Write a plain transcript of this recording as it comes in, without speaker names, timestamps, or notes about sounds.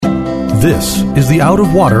This is the Out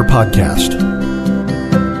of Water Podcast.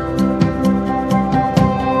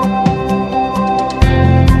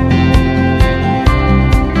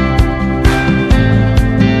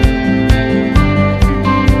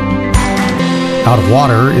 Out of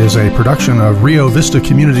Water is a production of Rio Vista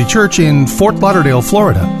Community Church in Fort Lauderdale,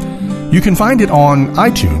 Florida. You can find it on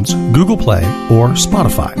iTunes, Google Play, or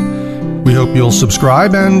Spotify. We hope you'll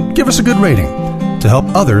subscribe and give us a good rating to help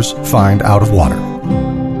others find Out of Water.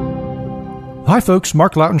 Hi folks,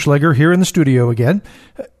 Mark Lautenschlager here in the studio again.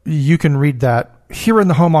 You can read that here in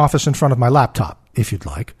the home office in front of my laptop, if you'd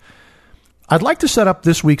like. I'd like to set up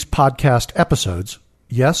this week's podcast episodes,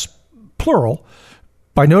 yes, plural,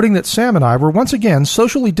 by noting that Sam and I were once again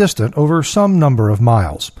socially distant over some number of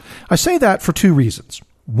miles. I say that for two reasons.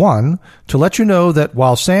 One, to let you know that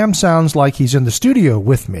while Sam sounds like he's in the studio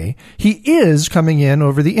with me, he is coming in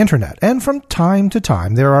over the internet. And from time to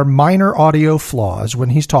time, there are minor audio flaws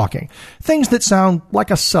when he's talking, things that sound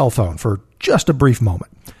like a cell phone for just a brief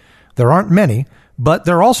moment. There aren't many, but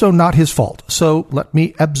they're also not his fault. So let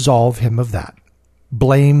me absolve him of that.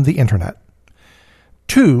 Blame the internet.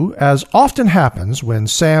 Two, as often happens when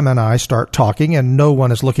Sam and I start talking and no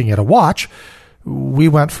one is looking at a watch, we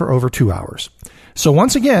went for over 2 hours. So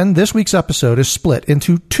once again, this week's episode is split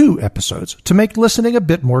into 2 episodes to make listening a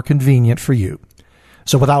bit more convenient for you.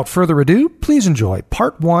 So without further ado, please enjoy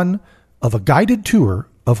part 1 of a guided tour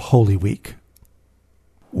of Holy Week.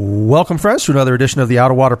 Welcome, friends, to another edition of the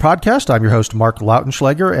Out of Water Podcast. I'm your host, Mark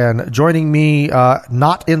Lautenschlager, and joining me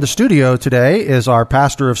not in the studio today is our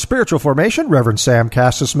pastor of spiritual formation, Reverend Sam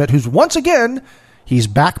Cassismith, who's once again, he's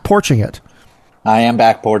back porching it. I am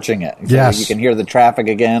back porching it. So yes. You can hear the traffic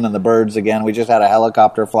again and the birds again. We just had a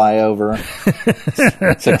helicopter fly over.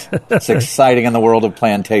 It's exciting in the world of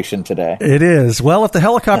plantation today. It is. Well, if the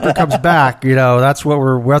helicopter comes back, that's where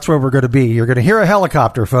we're going to be. You're going to hear a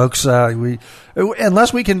helicopter, folks.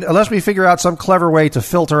 Unless we figure out some clever way to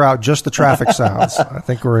filter out just the traffic sounds, I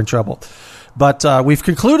think we're in trouble. But we've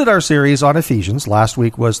concluded our series on Ephesians. Last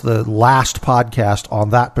week was the last podcast on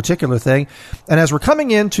that particular thing. And as we're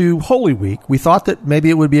coming into Holy Week, we thought that maybe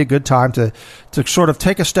it would be a good time to sort of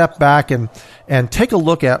take a step back and take a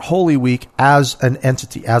look at Holy Week as an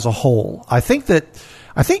entity, as a whole. I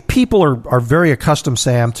think people are very accustomed,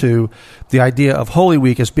 Sam, to the idea of Holy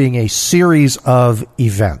Week as being a series of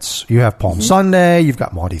events. You have Palm Sunday, you've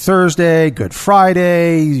got Maundy Thursday, Good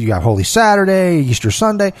Friday, you got Holy Saturday, Easter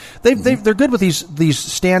Sunday. They're good with these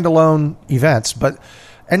standalone events,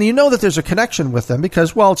 and you know that there's a connection with them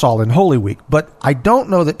because, well, it's all in Holy Week. But I don't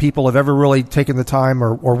know that people have ever really taken the time,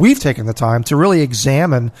 or we've taken the time to really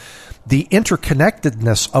examine the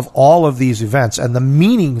interconnectedness of all of these events and the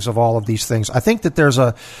meanings of all of these things. I think that there's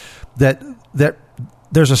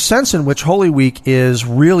a sense in which Holy Week is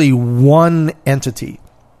really one entity.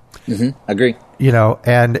 Agree.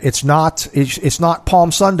 And it's not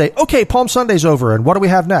Palm Sunday. Okay, Palm Sunday's over, and what do we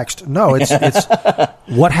have next? No, it's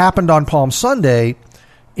what happened on Palm Sunday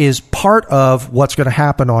is part of what's going to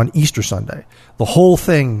happen on Easter Sunday. The whole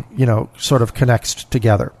thing, sort of connects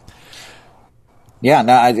together.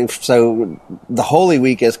 Yeah, so the Holy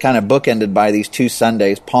Week is kind of bookended by these 2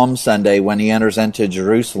 Sundays. Palm Sunday, when he enters into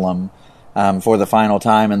Jerusalem for the final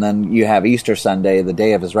time, and then you have Easter Sunday, the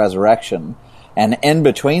day of his resurrection. And in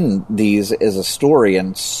between these is a story,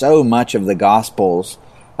 and so much of the Gospels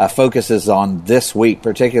focuses on this week,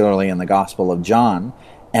 particularly in the Gospel of John.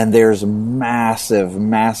 And there's massive,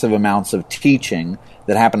 massive amounts of teaching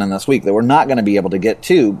that happen in this week that we're not going to be able to get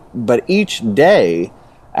to, but each day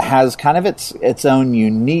has kind of its own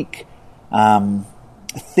unique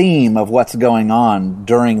theme of what's going on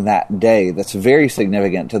during that day that's very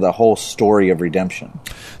significant to the whole story of redemption.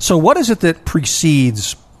 So what is it that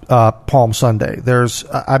precedes Palm Sunday?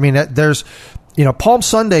 Palm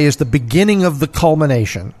Sunday is the beginning of the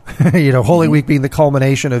culmination. Holy Week being the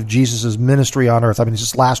culmination of Jesus' ministry on earth. It's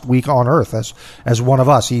his last week on earth as one of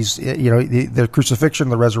us. He's, the crucifixion,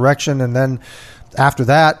 the resurrection, and then after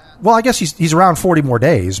that, well, I guess he's around 40 more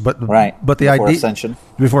days, but right. But the before idea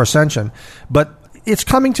before ascension, but it's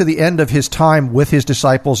coming to the end of his time with his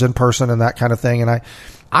disciples in person and that kind of thing. And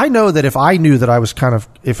I know that if I knew that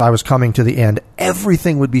if I was coming to the end,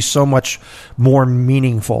 everything would be so much more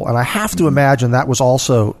meaningful. And I have to imagine that was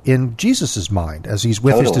also in Jesus's mind as he's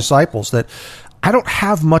with his disciples, that I don't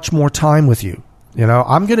have much more time with you.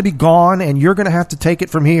 I'm going to be gone and you're going to have to take it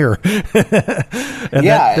from here. And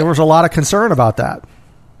there was a lot of concern about that.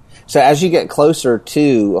 So as you get closer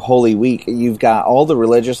to Holy Week, you've got all the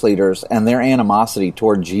religious leaders, and their animosity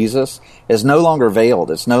toward Jesus is no longer veiled.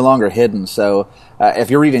 It's no longer hidden. So if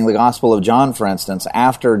you're reading the Gospel of John, for instance,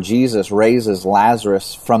 after Jesus raises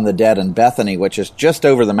Lazarus from the dead in Bethany, which is just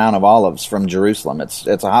over the Mount of Olives from Jerusalem, it's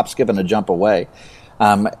a hop, skip, and a jump away.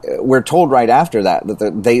 We're told right after that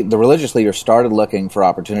the religious leaders started looking for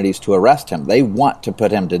opportunities to arrest him. They want to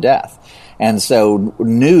put him to death. And so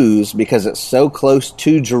news, because it's so close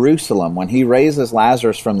to Jerusalem, when he raises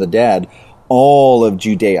Lazarus from the dead, all of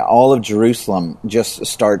Judea, all of Jerusalem just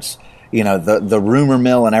starts, the rumor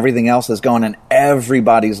mill and everything else is going, and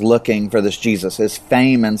everybody's looking for this Jesus. His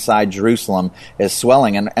fame inside Jerusalem is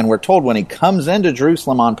swelling. And we're told when he comes into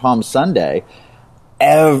Jerusalem on Palm Sunday,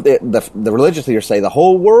 the religious leaders say the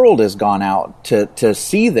whole world has gone out to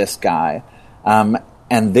see this guy.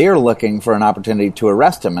 And they're looking for an opportunity to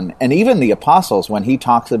arrest him. And even the apostles, when he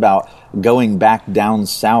talks about going back down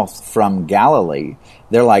south from Galilee,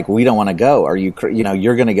 they're like, we don't want to go. Are you're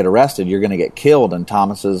going to get arrested. You're going to get killed. And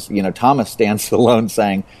Thomas stands alone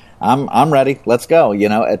saying, I'm ready. Let's go.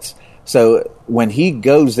 So when he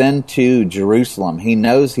goes into Jerusalem, he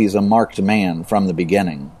knows he's a marked man from the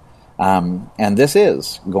beginning. And this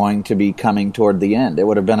is going to be coming toward the end. It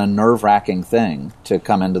would have been a nerve-wracking thing to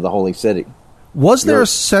come into the holy city. Was there a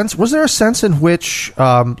sense in which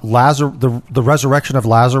Lazarus, the resurrection of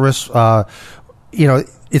Lazarus,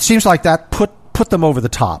 it seems like that put them over the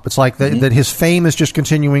top. It's like that his fame is just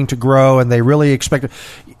continuing to grow, and they really expected.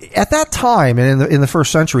 At that time, and in the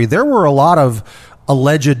first century, there were a lot of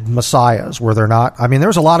alleged messiahs, were there not? I mean, there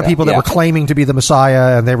was a lot of people that were claiming to be the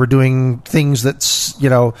Messiah, and they were doing things that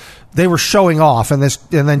they were showing off, and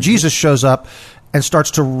then Jesus shows up and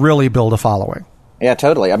starts to really build a following. Yeah,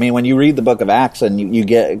 totally. I mean, when you read the book of Acts and you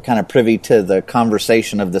get kind of privy to the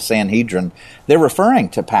conversation of the Sanhedrin, they're referring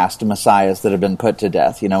to past messiahs that have been put to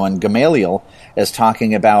death. And Gamaliel is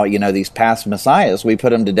talking about, these past messiahs. We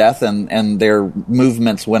put them to death and their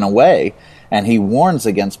movements went away. And he warns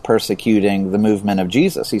against persecuting the movement of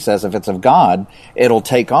Jesus. He says if it's of God, it'll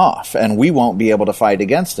take off, and we won't be able to fight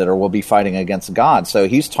against it, or we'll be fighting against God. So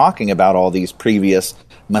he's talking about all these previous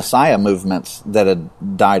Messiah movements that had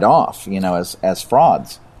died off, as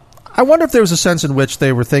frauds. I wonder if there was a sense in which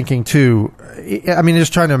they were thinking, too, I mean,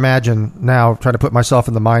 just trying to imagine now, trying to put myself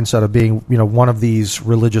in the mindset of being, one of these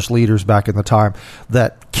religious leaders back in the time,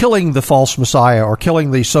 that killing the false Messiah or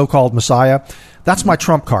killing the so-called Messiah, that's my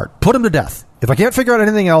trump card. Put him to death. If I can't figure out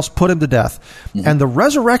anything else, put him to death. Mm-hmm. And the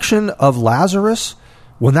resurrection of Lazarus,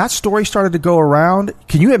 when that story started to go around,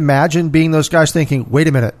 can you imagine being those guys thinking, wait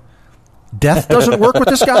a minute, death doesn't work with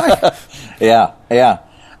this guy? Yeah.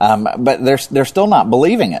 But they're still not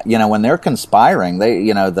believing it. When they're conspiring,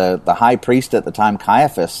 the high priest at the time,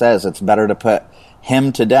 Caiaphas, says it's better to put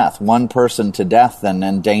him to death, one person to death, than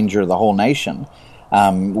endanger the whole nation.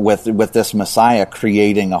 With this Messiah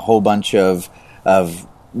creating a whole bunch of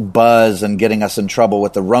buzz and getting us in trouble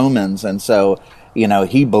with the Romans, and so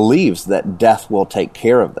he believes that death will take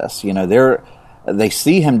care of this. They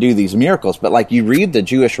see him do these miracles, but like you read the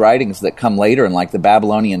Jewish writings that come later in like the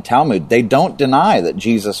Babylonian Talmud, they don't deny that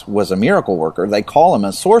Jesus was a miracle worker. They call him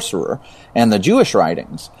a sorcerer in the Jewish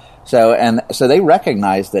writings. So they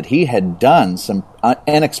recognized that he had done some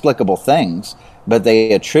inexplicable things, but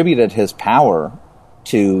they attributed his power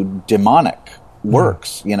to demonic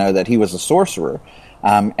works, that he was a sorcerer.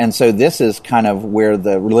 And so this is kind of where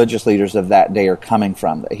the religious leaders of that day are coming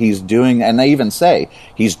from. That he's doing, and they even say,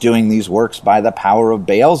 he's doing these works by the power of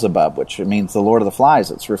Beelzebub, which means the Lord of the Flies.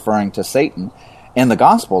 It's referring to Satan. In the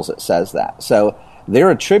Gospels it says that. So they're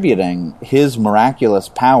attributing his miraculous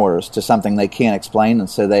powers to something they can't explain, and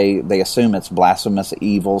so they assume it's blasphemous,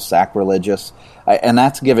 evil, sacrilegious, and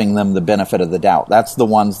that's giving them the benefit of the doubt. That's the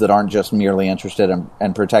ones that aren't just merely interested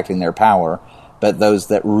in protecting their power, but those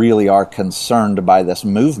that really are concerned by this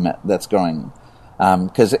movement that's going.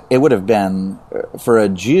 Because it would have been, for a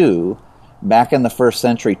Jew back in the first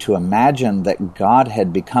century, to imagine that God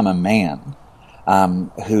had become a man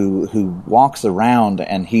who walks around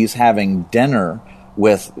and he's having dinner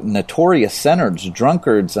with notorious sinners,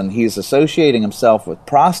 drunkards, and he's associating himself with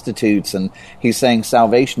prostitutes, and he's saying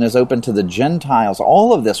salvation is open to the Gentiles.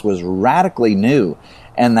 All of this was radically new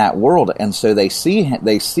in that world, and so they see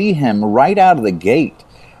him right out of the gate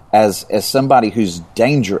as somebody who's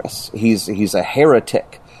dangerous. He's a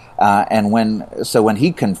heretic, and when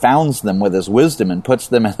he confounds them with his wisdom and puts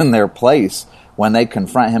them in their place when they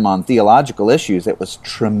confront him on theological issues, it was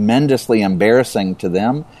tremendously embarrassing to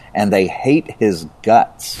them, and they hate his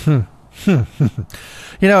guts.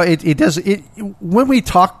 It does. When we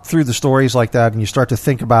talk through the stories like that, and you start to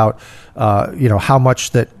think about, how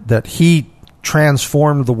much that he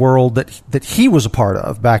transformed the world that he was a part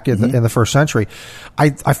of back in the first century.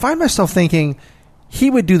 I find myself thinking he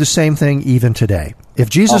would do the same thing even today. If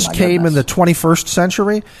Jesus came in the 21st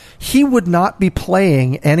century, he would not be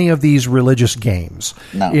playing any of these religious games.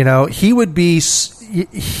 No. You know, he would be,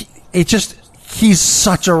 he's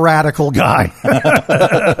such a radical guy.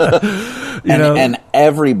 And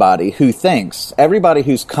everybody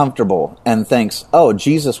who's comfortable and thinks, oh,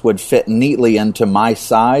 Jesus would fit neatly into my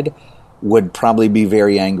side, would probably be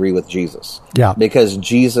very angry with Jesus. Yeah. Because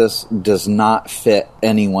Jesus does not fit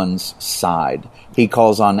anyone's side. He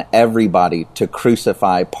calls on everybody to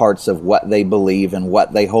crucify parts of what they believe and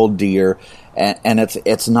what they hold dear. And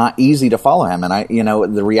it's not easy to follow him.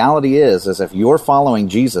 And the reality is if you're following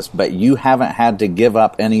Jesus, but you haven't had to give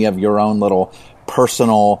up any of your own little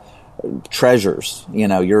personal treasures,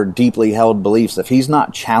 your deeply held beliefs, if he's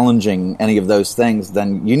not challenging any of those things,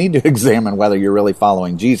 then you need to examine whether you're really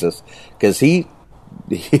following Jesus, because he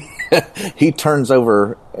turns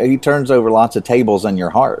over lots of tables in your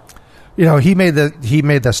heart. He made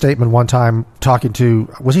that statement one time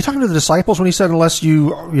was he talking to the disciples when he said, unless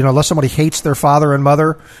somebody hates their father and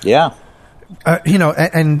mother? Yeah.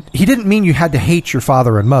 And he didn't mean you had to hate your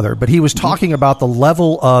father and mother, but he was talking about the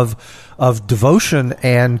level of devotion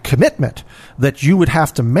and commitment that you would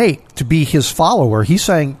have to make to be his follower. He's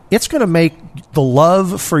saying it's going to make the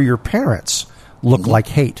love for your parents look like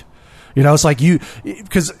hate. It's like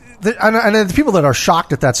because the people that are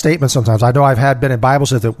shocked at that statement sometimes, I know I've been in Bible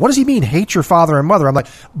studies that, what does he mean, hate your father and mother? I'm like,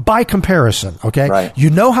 by comparison, okay? Right.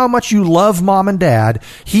 You know how much you love mom and dad.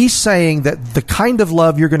 He's saying that the kind of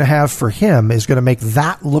love you're going to have for him is going to make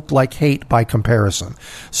that look like hate by comparison.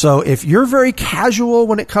 So if you're very casual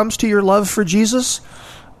when it comes to your love for Jesus,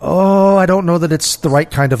 I don't know that it's the right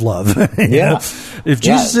kind of love. Yeah. If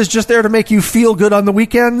Jesus is just there to make you feel good on the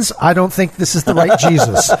weekends, I don't think this is the right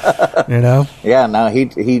Jesus. Yeah, no,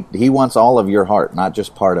 he wants all of your heart, not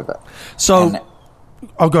just part of it. So,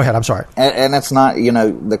 go ahead. I'm sorry. And it's not,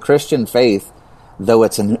 the Christian faith, though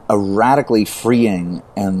it's a radically freeing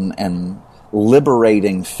and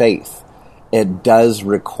liberating faith, it does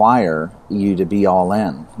require you to be all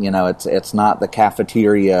in. It's not the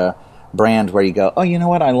cafeteria brand where you go, oh, you know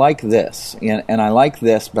what, I like this, and I like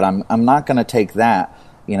this, but I'm not going to take that.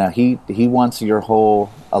 He wants your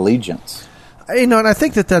whole allegiance. And I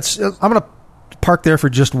think that's. I'm going to park there for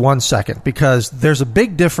just 1 second, because there's a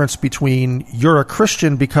big difference between you're a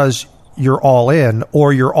Christian because you're all in,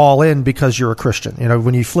 or you're all in because you're a Christian.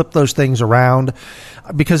 When you flip those things around,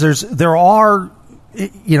 because there are.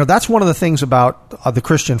 That's one of the things about the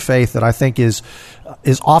Christian faith that I think is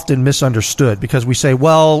often misunderstood, because we say,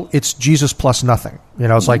 well, it's Jesus plus nothing.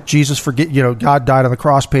 It's like Jesus God died on the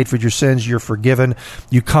cross, paid for your sins, you're forgiven.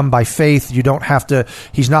 You come by faith. You don't have to,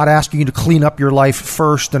 he's not asking you to clean up your life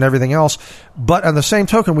first and everything else. But on the same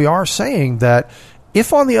token, we are saying that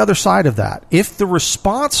if on the other side of that, if the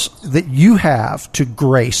response that you have to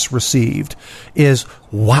grace received is,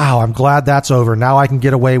 wow, I'm glad that's over, now I can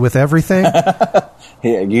get away with everything.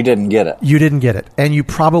 Yeah, you didn't get it. You didn't get it. And you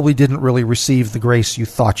probably didn't really receive the grace you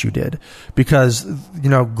thought you did. Because,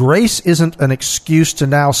 grace isn't an excuse to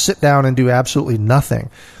now sit down and do absolutely nothing.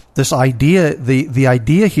 This idea, the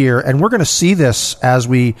idea here, and we're going to see this as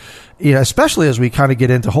we, especially as we kind of get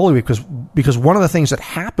into Holy Week, because one of the things that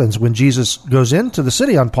happens when Jesus goes into the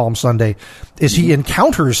city on Palm Sunday is he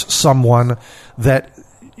encounters someone that,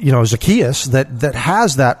 Zacchaeus, that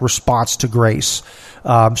has that response to grace.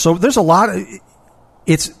 So there's a lot of,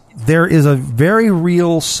 there is a very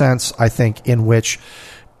real sense, I think, in which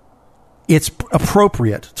it's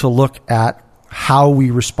appropriate to look at how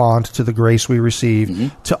we respond to the grace we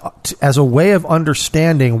receive, to as a way of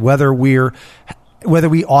understanding whether we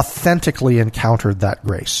authentically encountered that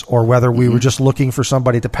grace, or whether we were just looking for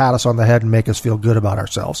somebody to pat us on the head and make us feel good about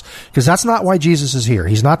ourselves. Because that's not why Jesus is here.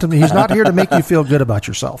 He's not here to make you feel good about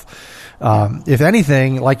yourself. If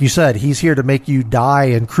anything, like you said, he's here to make you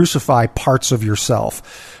die and crucify parts of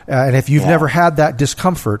yourself. And if you've never had that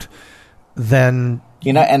discomfort, then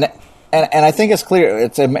And I think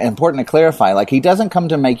it's important to clarify, like, he doesn't come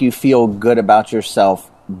to make you feel good about yourself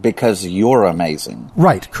because you're amazing.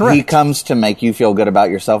 Right, correct. He comes to make you feel good about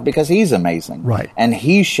yourself because he's amazing. Right. And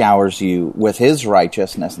he showers you with his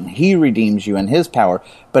righteousness, and he redeems you in his power.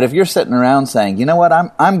 But if you're sitting around saying, you know what,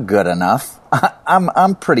 I'm good enough,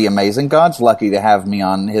 I'm pretty amazing, God's lucky to have me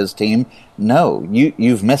on his team. No,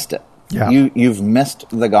 you've missed it. Yeah. You've missed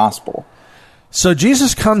the gospel. So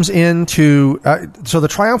Jesus comes into, so the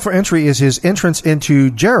triumphal entry is his entrance into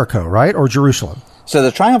Jericho, right? Or Jerusalem? So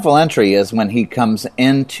the triumphal entry is when he comes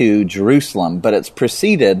into Jerusalem, but it's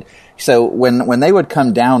preceded. So when they would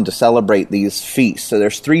come down to celebrate these feasts, so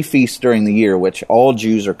there's 3 feasts during the year, which all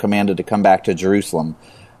Jews are commanded to come back to Jerusalem.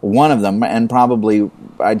 One of them, and probably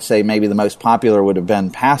I'd say maybe the most popular, would have been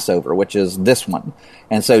Passover, which is this one.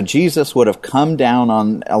 And so Jesus would have come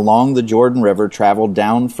down along the Jordan River, traveled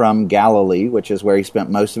down from Galilee, which is where he spent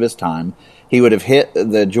most of his time. He would have hit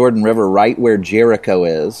the Jordan River right where Jericho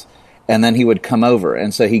is, and then he would come over.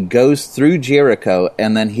 And so he goes through Jericho,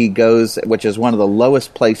 and then he goes, which is one of the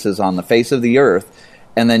lowest places on the face of the earth,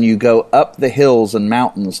 and then you go up the hills and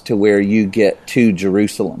mountains to where you get to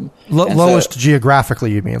Jerusalem. Lowest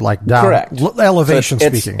geographically, you mean, like down? Correct. Elevation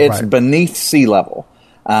speaking. It's right. beneath sea level.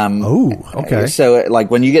 Okay. So,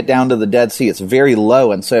 like, when you get down to the Dead Sea, it's very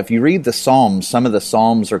low. And so if you read the Psalms, some of the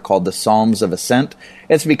Psalms are called the Psalms of Ascent.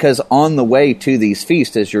 It's because on the way to these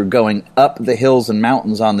feasts, as you're going up the hills and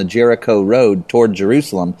mountains on the Jericho road toward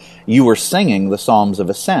Jerusalem, you were singing the Psalms of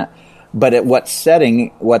Ascent. But at what's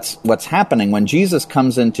happening when Jesus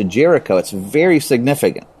comes into Jericho, it's very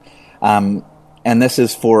significant. And this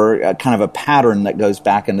is for kind of a pattern that goes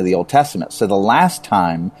back into the Old Testament. So the last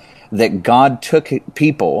time that God took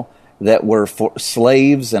people that were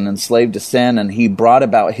slaves and enslaved to sin, and he brought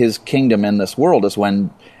about his kingdom in this world, is when,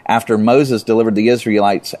 after Moses delivered the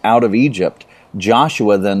Israelites out of Egypt,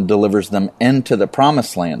 Joshua then delivers them into the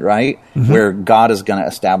Promised Land, right? Mm-hmm. Where God is going to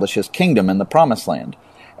establish his kingdom in the Promised Land.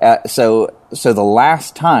 So the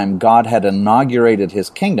last time God had inaugurated his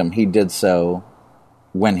kingdom, he did so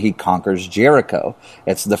when he conquers Jericho.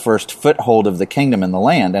 It's the first foothold of the kingdom in the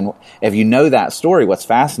land. And if you know that story, what's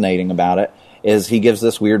fascinating about it is he gives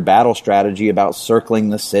this weird battle strategy about circling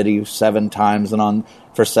the city 7 times and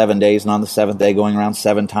for 7 days, and on the 7th day going around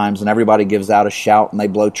 7 times, and everybody gives out a shout and they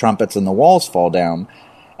blow trumpets and the walls fall down.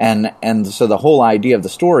 And so the whole idea of the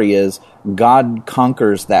story is God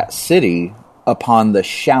conquers that city upon the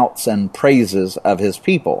shouts and praises of his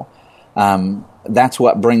people. That's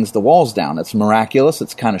what brings the walls down. It's miraculous.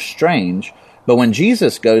 It's kind of strange. But when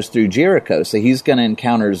Jesus goes through Jericho, so he's going to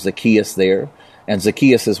encounter Zacchaeus there, and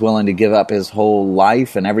Zacchaeus is willing to give up his whole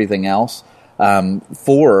life and everything else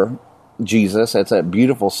for Jesus. It's a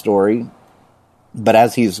beautiful story. But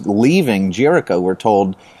as he's leaving Jericho, we're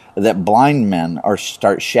told that blind men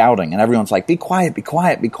start shouting, and everyone's like, "Be quiet, be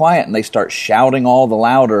quiet, be quiet," and they start shouting all the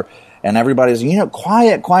louder. And everybody's,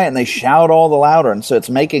 quiet, quiet, and they shout all the louder. And so it's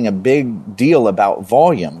making a big deal about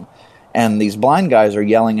volume. And these blind guys are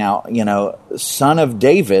yelling out, "Son of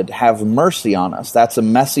David, have mercy on us." That's a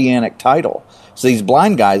messianic title. So these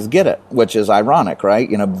blind guys get it, which is ironic, right?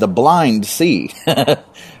 The blind see.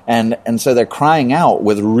 and so they're crying out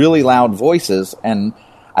with really loud voices. And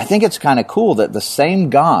I think it's kind of cool that the same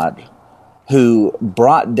God who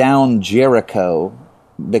brought down Jericho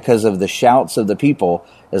because of the shouts of the people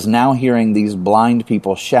is now hearing these blind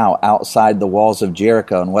people shout outside the walls of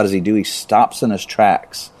Jericho. And what does he do? He stops in his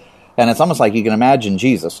tracks. And it's almost like you can imagine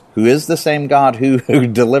Jesus, who is the same God who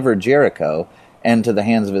delivered Jericho into the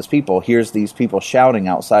hands of his people, hears these people shouting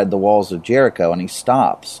outside the walls of Jericho, and he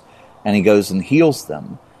stops, and he goes and heals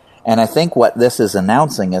them. And I think what this is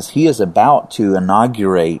announcing is he is about to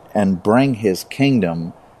inaugurate and bring his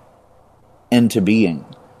kingdom into being.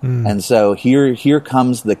 And so here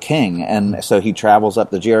comes the king, and so he travels up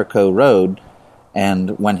the Jericho road,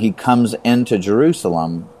 and when he comes into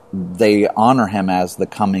Jerusalem, they honor him as the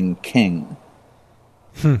coming king.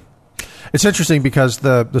 It's interesting because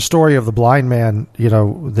the story of the blind man,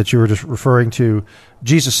 that you were just referring to,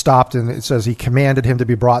 Jesus stopped, and it says he commanded him to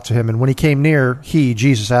be brought to him, and when he came near,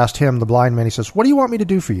 Jesus asked him, the blind man, he says, "What do you want me to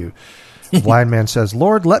do for you?" The blind man says,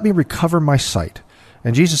 "Lord, let me recover my sight."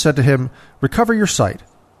 And Jesus said to him, "Recover your sight.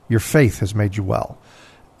 Your faith has made you well."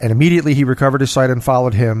 And immediately he recovered his sight and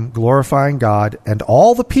followed him, glorifying God. And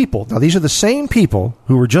all the people, now these are the same people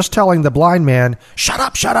who were just telling the blind man, "Shut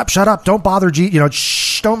up, shut up, shut up, don't bother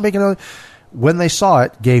Jesus, don't make another," when they saw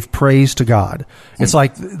it, gave praise to God. It's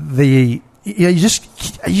like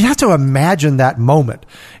you have to imagine that moment.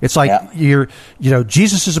 It's like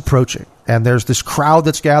Jesus is approaching, and there's this crowd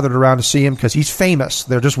that's gathered around to see him because he's famous.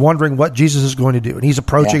 They're just wondering what Jesus is going to do. And he's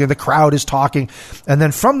approaching, and the crowd is talking. And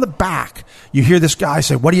then from the back, you hear this guy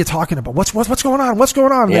say, "What are you talking about? What's going on? What's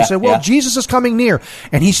going on?" And they say, "Well, Jesus is coming near."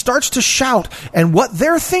 And he starts to shout. And what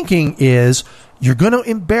they're thinking is, "You're going to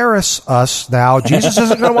embarrass us now. Jesus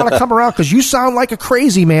isn't going to want to come around because you sound like a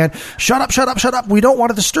crazy man. Shut up, shut up, shut up. We don't want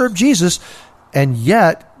to disturb Jesus." And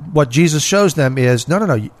yet, what Jesus shows them is,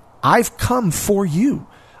 no, I've come for you.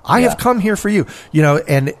 I have come here for you.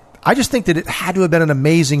 And I just think that it had to have been an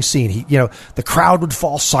amazing scene. The crowd would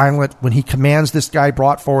fall silent when he commands this guy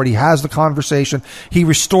brought forward. He has the conversation. He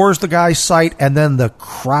restores the guy's sight, and then the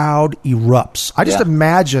crowd erupts. I just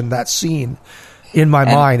imagine that scene. in my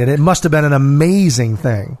mind, and it must have been an amazing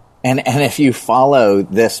thing. And if you follow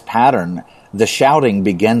this pattern, the shouting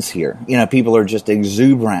begins here. People are just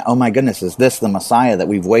exuberant. Oh my goodness, is this the Messiah that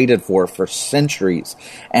we've waited for centuries?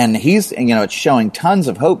 And he's, it's showing tons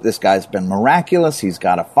of hope. This guy's been miraculous. He's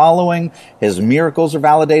got a following. His miracles are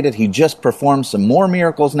validated. He just performed some more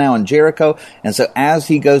miracles now in Jericho. And so as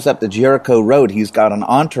he goes up the Jericho road, he's got an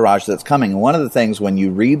entourage that's coming. And one of the things when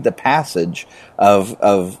you read the passage of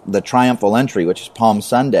the triumphal entry, which is Palm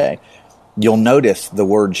Sunday, you'll notice the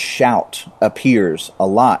word shout appears a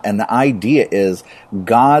lot. And the idea is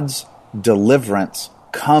God's deliverance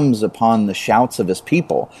comes upon the shouts of his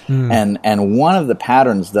people. And one of the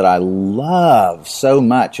patterns that I love so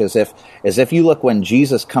much is if you look when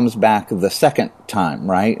Jesus comes back the second time,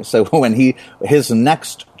 right? So when his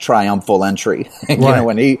next triumphal entry,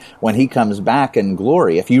 right. when he comes back in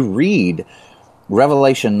glory, if you read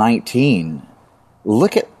Revelation 19,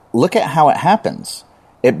 look at how it happens.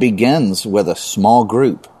 It begins with a small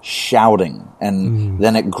group shouting, and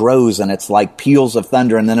then it grows, and it's like peals of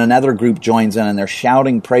thunder, and then another group joins in, and they're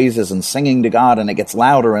shouting praises and singing to God, and it gets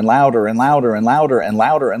louder and louder and louder and louder and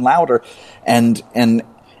louder and louder, and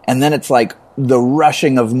then it's like the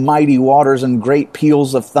rushing of mighty waters and great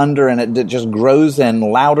peals of thunder, and it just grows in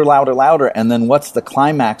louder, louder, louder, and then what's the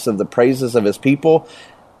climax of the praises of his people?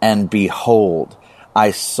 And behold,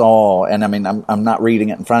 I saw, and I mean, I'm not reading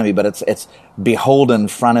it in front of me, but it's behold, in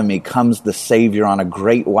front of me comes the Savior on a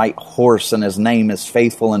great white horse, and his name is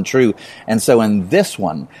Faithful and True. And so in this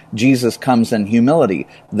one, Jesus comes in humility.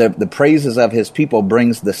 The praises of his people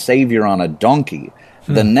brings the Savior on a donkey.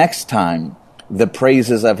 The next time, the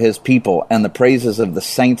praises of his people and the praises of the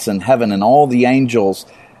saints in heaven and all the angels,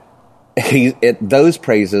 those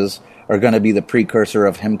praises are going to be the precursor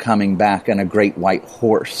of him coming back in a great white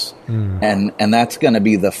horse. And that's going to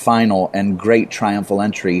be the final and great triumphal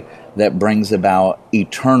entry that brings about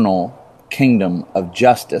eternal kingdom of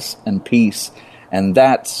justice and peace. And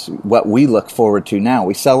that's what we look forward to now.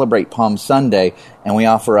 We celebrate Palm Sunday and we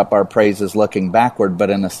offer up our praises looking backward, but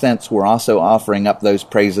in a sense we're also offering up those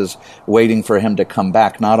praises waiting for him to come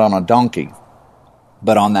back, not on a donkey,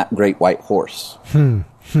 but on that great white horse.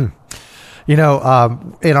 In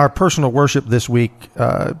our personal worship this week,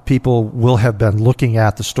 people will have been looking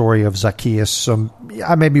at the story of Zacchaeus.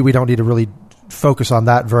 Maybe we don't need to really focus on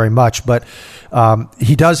that very much, but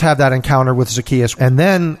he does have that encounter with Zacchaeus. And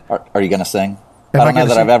then, are you going to sing? I don't know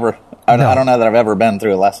that I've ever been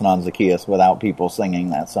through a lesson on Zacchaeus without people singing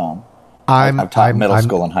that song. I've taught middle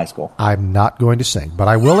school and high school. I'm not going to sing, but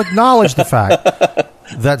I will acknowledge the fact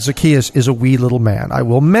that Zacchaeus is a wee little man. I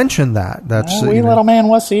will mention that. That's wee little man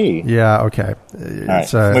was he? Yeah, okay. All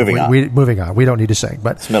right, moving on. Moving on. We don't need to sing,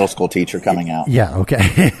 but it's middle school teacher coming out. Yeah,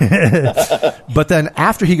 okay. But then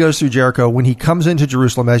after he goes through Jericho, when he comes into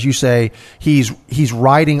Jerusalem, as you say, he's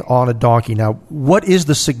riding on a donkey. Now, what is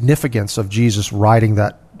the significance of Jesus riding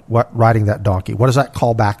that donkey? What does that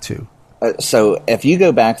call back to? So if you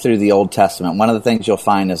go back through the Old Testament, one of the things you'll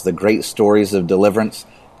find is the great stories of deliverance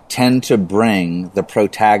tend to bring the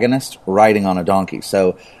protagonist riding on a donkey.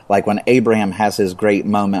 So like when Abraham has his great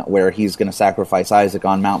moment where he's going to sacrifice Isaac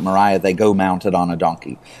on Mount Moriah, they go mounted on a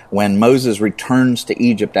donkey. When Moses returns to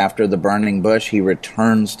Egypt after the burning bush, he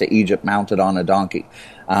returns to Egypt mounted on a donkey.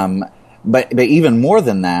 But even more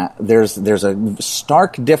than that, there's a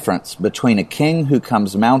stark difference between a king who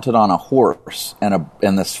comes mounted on a horse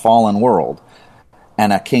in this fallen world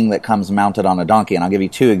and a king that comes mounted on a donkey. And I'll give you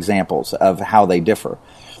two examples of how they differ.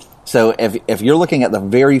 So if you're looking at the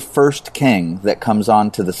very first king that comes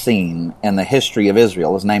onto the scene in the history of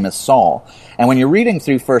Israel, his name is Saul. And when you're reading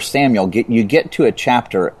through 1 Samuel, you get to a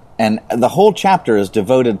chapter, and the whole chapter is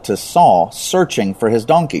devoted to Saul searching for his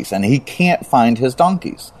donkeys, and he can't find his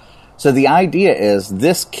donkeys. So the idea is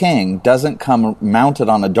this king doesn't come mounted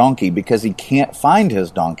on a donkey because he can't find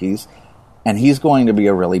his donkeys, and he's going to be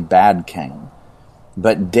a really bad king.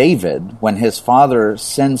 But David, when his father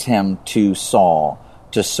sends him to Saul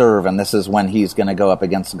to serve, and this is when he's going to go up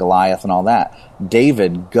against Goliath and all that,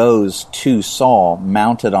 David goes to Saul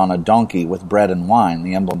mounted on a donkey with bread and wine,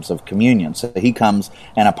 the emblems of communion. So he comes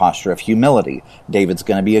in a posture of humility. David's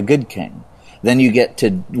going to be a good king. Then you get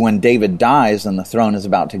to when David dies and the throne is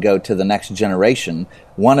about to go to the next generation,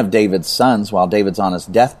 one of David's sons, while David's on his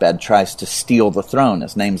deathbed, tries to steal the throne.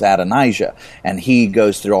 His name's Adonijah, and he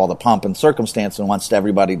goes through all the pomp and circumstance and wants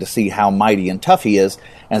everybody to see how mighty and tough he is.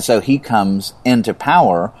 And so he comes into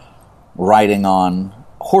power riding on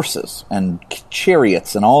horses and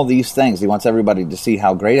chariots and all these things. He wants everybody to see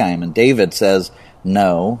how great I am. And David says,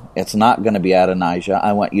 no, it's not going to be Adonijah.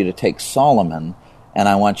 I want you to take Solomon, and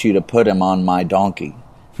I want you to put him on my donkey.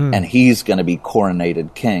 and he's going to be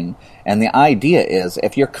coronated king. And the idea is,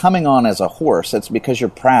 if you're coming on as a horse, it's because you're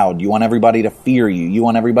proud. You want everybody to fear you. You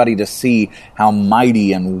want everybody to see how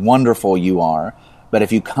mighty and wonderful you are. But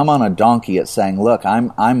if you come on a donkey, it's saying, look,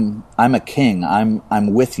 I'm a king.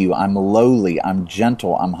 I'm with you. I'm lowly. I'm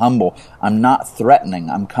gentle. I'm humble. I'm not threatening.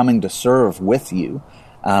 I'm coming to serve with you.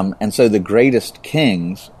 And so the greatest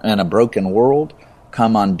kings in a broken world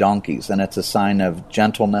come on donkeys, and it's a sign of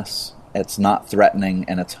gentleness. It's not threatening,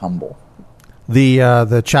 and it's humble.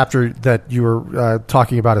 The chapter that you were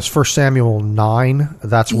talking about is 1 Samuel 9.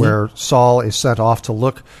 That's where Saul is sent off to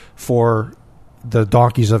look for the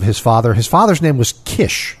donkeys of his father. His father's name was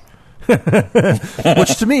Kish,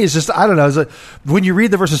 which to me is just, I don't know. When you read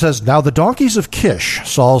the verse, it says, now the donkeys of Kish,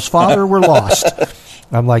 Saul's father, were lost.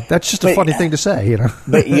 I'm like, that's just a funny thing to say, you know.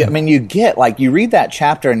 But you get, like, you read that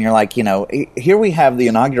chapter and you're like, here we have the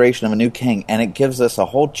inauguration of a new king, and it gives us a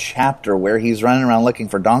whole chapter where he's running around looking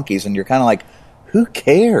for donkeys, and you're kind of like, who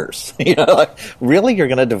cares? Really, you're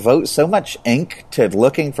going to devote so much ink to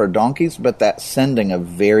looking for donkeys? But that's sending a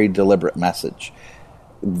very deliberate message.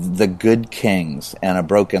 The good kings in a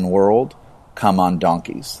broken world come on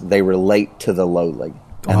donkeys. They relate to the lowly.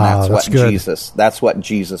 And that's what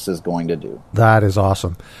Jesus is going to do. That is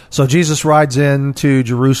awesome. So Jesus rides into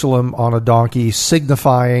Jerusalem on a donkey,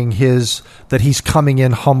 signifying that he's coming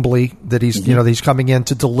in humbly, that he's he's coming in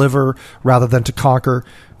to deliver rather than to conquer.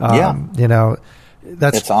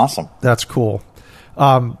 It's awesome. That's cool.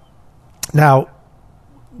 Now,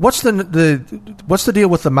 what's the deal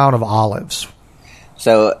with the Mount of Olives?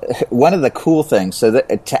 So one of the cool things,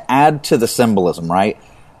 to add to the symbolism, right?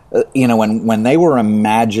 When they were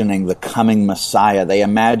imagining the coming Messiah, they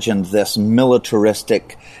imagined this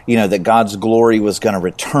militaristic, that God's glory was going to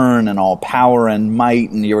return in all power and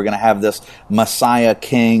might, and you were going to have this Messiah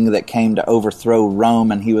king that came to overthrow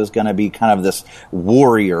Rome, and he was going to be kind of this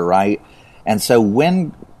warrior, right? And so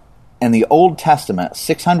when, in the Old Testament,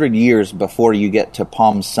 600 years before you get to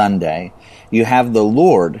Palm Sunday, you have the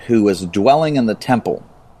Lord who is dwelling in the temple,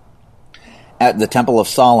 at the Temple of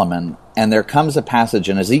Solomon, and there comes a passage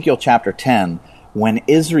in Ezekiel chapter 10 when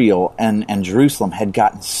Israel and Jerusalem had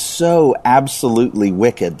gotten so absolutely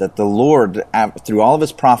wicked that the Lord, through all of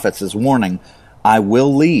his prophets, is warning, I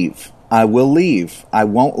will leave. I will leave. I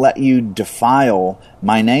won't let you defile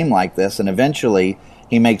my name like this. And eventually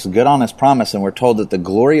he makes good on his promise, and we're told that the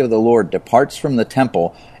glory of the Lord departs from the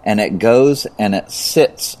temple, and it goes and it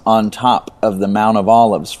sits on top of the Mount of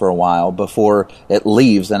Olives for a while before it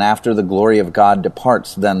leaves. And after the glory of God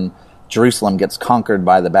departs, then Jerusalem gets conquered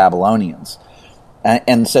by the Babylonians.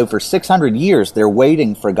 And so for 600 years, they're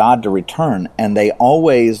waiting for God to return, and they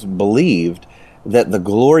always believed that the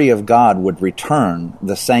glory of God would return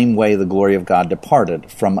the same way the glory of God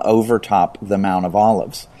departed, from over top the Mount of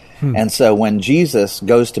Olives. And so when Jesus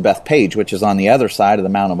goes to Bethpage, which is on the other side of the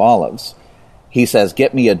Mount of Olives, he says,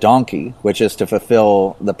 get me a donkey, which is to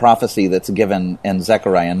fulfill the prophecy that's given in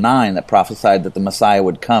Zechariah 9 that prophesied that the Messiah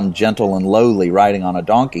would come gentle and lowly, riding on a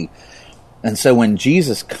donkey. And so when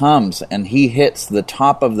Jesus comes and he hits the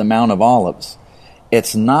top of the Mount of Olives,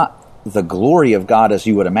 it's not the glory of God as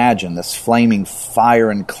you would imagine, this flaming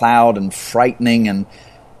fire and cloud and frightening. And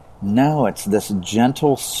no, it's this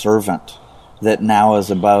gentle servant that now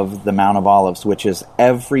is above the Mount of Olives, which is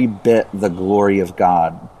every bit the glory of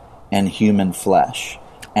God in human flesh.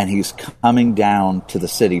 And he's coming down to the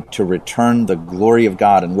city to return the glory of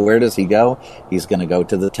God. And where does he go? He's going to go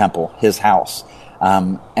to the temple, his house.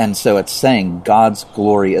 And so it's saying God's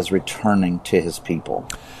glory is returning to his people.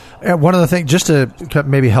 One of the things, just to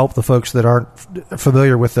maybe help the folks that aren't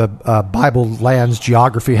familiar with the Bible lands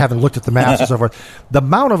geography, haven't looked at the maps and so forth, the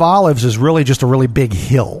Mount of Olives is really just a really big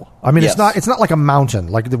hill. I mean, it's not like a mountain.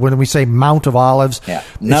 Like when we say Mount of Olives,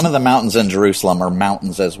 none of the mountains in Jerusalem are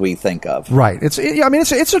mountains as we think of. Right. It's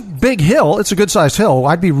a big hill. It's a good sized hill.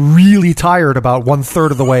 I'd be really tired about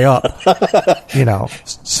 1/3 of the way up.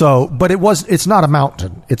 So, but it's not a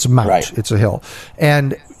mountain. It's a mount. Right. It's a hill,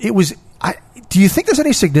 and it was. Do you think there's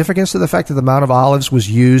any significance to the fact that the Mount of Olives was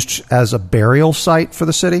used as a burial site for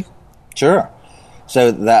the city? Sure. So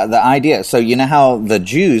the idea, so you know how the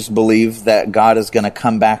Jews believe that God is going to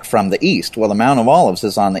come back from the east? Well, the Mount of Olives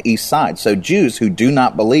is on the east side. So Jews who do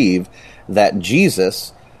not believe that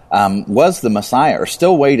Jesus was the Messiah are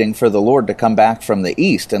still waiting for the Lord to come back from the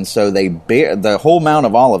east. And so the whole Mount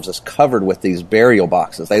of Olives is covered with these burial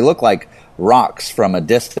boxes. They look like rocks from a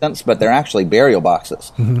distance, but they're actually burial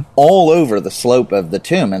boxes all over the slope of the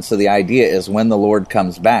tomb. And so the idea is when the Lord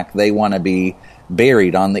comes back, they want to be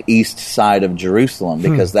buried on the east side of Jerusalem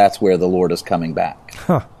because that's where the Lord is coming back.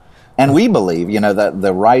 And we believe, that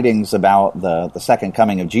the writings about the second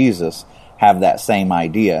coming of Jesus have that same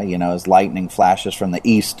idea, as lightning flashes from the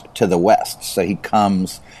east to the west. So he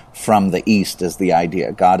comes from the east is the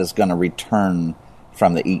idea. God is going to return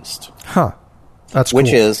from the east. Huh. That's Which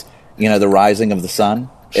cool. is, the rising of the sun.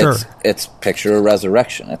 Sure. It's picture of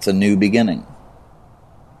resurrection. It's a new beginning.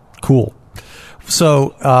 Cool.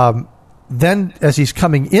 So then as he's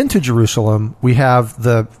coming into Jerusalem, we have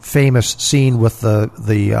the famous scene with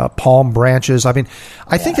the palm branches. I mean,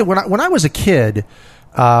 I think that when I was a kid,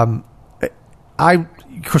 of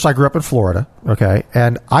course, I grew up in Florida, okay,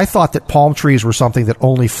 and I thought that palm trees were something that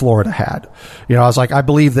only Florida had. I was like, I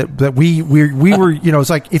believe that we were, it's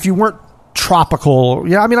like if you weren't tropical,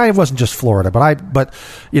 I mean, I wasn't just Florida, but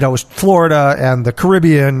it was Florida and the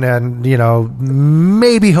Caribbean and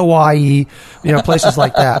maybe Hawaii, places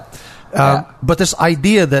like that. But this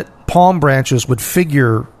idea that palm branches would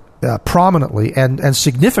figure prominently and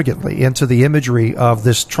significantly into the imagery of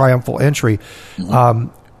this triumphal entry.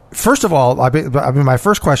 First of all, I mean, my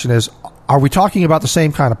first question is, are we talking about the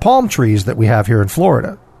same kind of palm trees that we have here in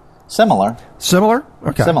Florida? Similar. Similar?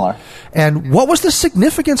 Okay. Similar. And what was the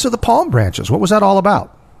significance of the palm branches? What was that all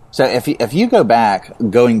about? So if you going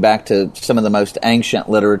back to some of the most ancient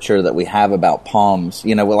literature that we have about palms,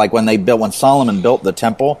 like when Solomon built the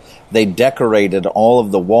temple, they decorated all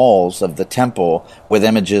of the walls of the temple with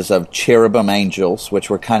images of cherubim angels, which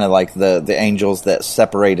were kind of like the angels that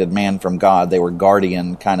separated man from God. They were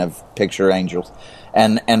guardian kind of picture angels,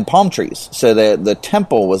 and palm trees. So the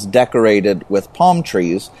temple was decorated with palm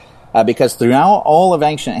trees because throughout all of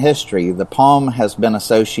ancient history, the palm has been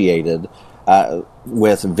associated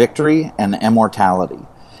with victory and immortality.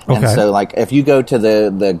 Okay. And so, like, if you go to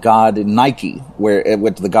the god Nike,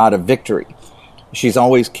 with the god of victory, she's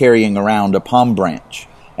always carrying around a palm branch,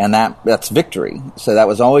 and that's victory. So that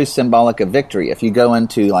was always symbolic of victory. If you go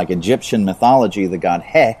into, like, Egyptian mythology, the god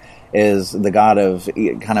He is the god of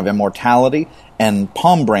kind of immortality, and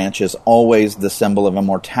palm branch is always the symbol of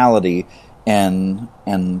immortality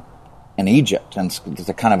in Egypt, and it's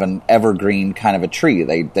a kind of an evergreen kind of a tree.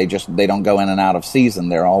 They don't go in and out of season.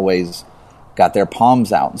 They're always got their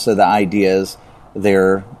palms out. And so the idea is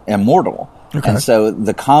they're immortal. Okay. And so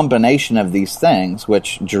the combination of these things,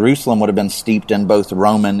 which Jerusalem would have been steeped in both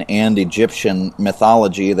Roman and Egyptian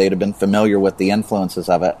mythology, they'd have been familiar with the influences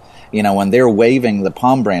of it. When they're waving the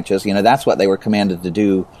palm branches, that's what they were commanded to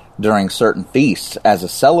do during certain feasts as a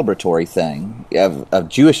celebratory thing of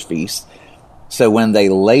Jewish feasts. So when they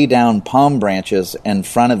lay down palm branches in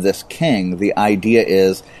front of this king, the idea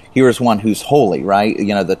is, here's one who's holy, right?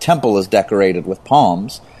 The temple is decorated with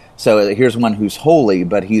palms. So here's one who's holy,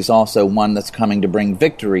 but he's also one that's coming to bring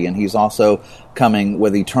victory, and he's also coming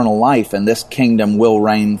with eternal life, and this kingdom will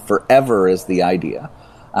reign forever is the idea.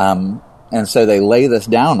 And so they lay this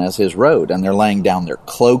down as his road, and they're laying down their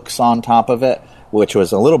cloaks on top of it, which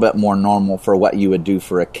was a little bit more normal for what you would do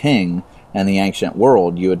for a king. In the ancient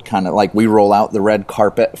world, you would kind of like we roll out the red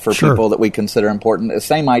carpet for people that we consider important. The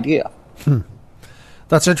same idea.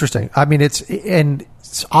 That's interesting. I mean,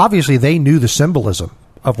 it's obviously they knew the symbolism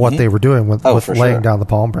of what they were doing with laying down the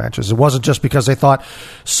palm branches. It wasn't just because they thought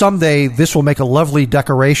someday this will make a lovely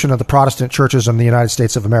decoration of the Protestant churches in the United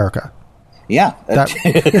States of America. Yeah.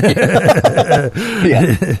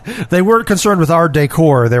 They weren't concerned with our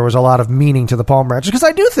decor. There was a lot of meaning to the palm branches, because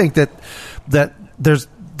I do think that there's.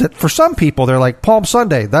 That for some people, they're like, Palm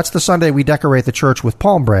Sunday, that's the Sunday we decorate the church with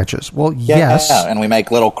palm branches. Well, yes. Yeah, and we make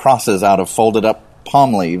little crosses out of folded up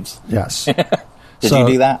palm leaves. Yes. Did you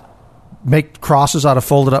do that? Make crosses out of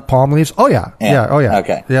folded up palm leaves? Oh, yeah. Oh, yeah.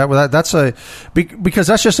 Okay. Yeah, well, that's because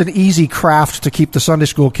that's just an easy craft to keep the Sunday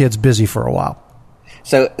school kids busy for a while.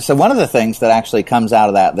 So one of the things that actually comes out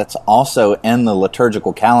of that's also in the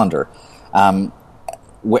liturgical calendar,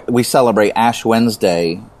 we celebrate Ash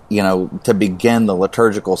Wednesday, to begin the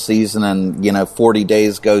liturgical season, and, 40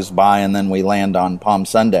 days goes by and then we land on Palm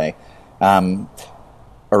Sunday,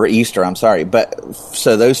 or Easter, I'm sorry. But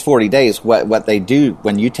so those 40 days, what they do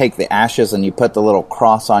when you take the ashes and you put the little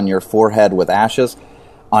cross on your forehead with ashes,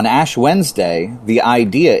 on Ash Wednesday, the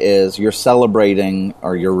idea is you're celebrating,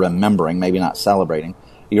 or you're remembering, maybe not celebrating,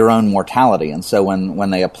 your own mortality. And so when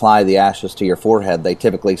they apply the ashes to your forehead, they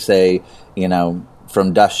typically say,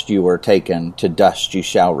 from dust you were taken, to dust you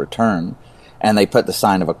shall return. And they put the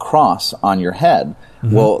sign of a cross on your head.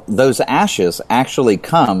 Mm-hmm. Well, those ashes actually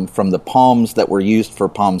come from the palms that were used for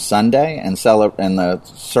Palm Sunday and the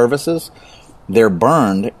services. They're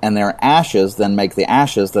burned, and their ashes then make the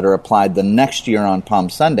ashes that are applied the next year on Palm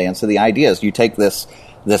Sunday. And so the idea is you take this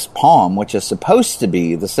palm, which is supposed to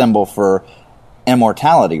be the symbol for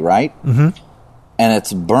immortality, right? Mm-hmm. And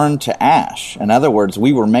it's burned to ash. In other words,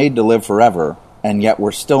 we were made to live forever, and yet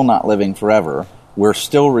we're still not living forever. we're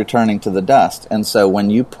still returning to the dust. And so when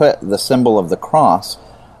you put the symbol of the cross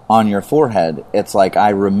on your forehead, it's like, I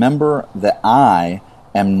remember that I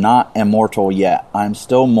am not immortal yet. I'm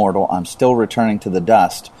still mortal. I'm still returning to the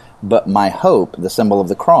dust. But my hope, the symbol of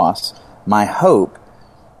the cross, my hope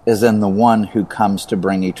is in the one who comes to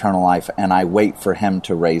bring eternal life, and I wait for him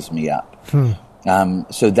to raise me up.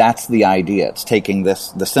 So that's the idea. It's taking the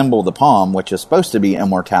symbol of the palm, which is supposed to be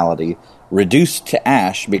immortality, reduced to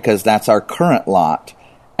ash because that's our current lot,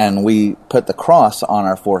 and we put the cross on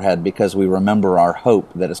our forehead because we remember our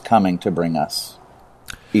hope that is coming to bring us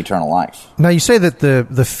eternal life. Now, you say that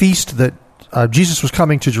the feast that Jesus was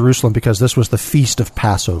coming to Jerusalem because this was the feast of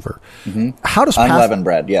Passover. Mm-hmm. How does unleavened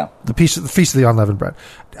bread? Yeah, the feast of the unleavened bread.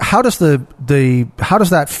 How does how does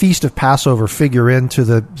that feast of Passover figure into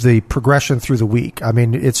the progression through the week? I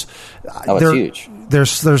mean, it's huge.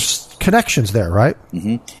 There's connections there, right?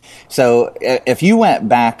 Mm-hmm. So if you went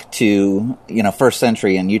back to, first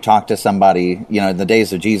century and you talked to somebody, in the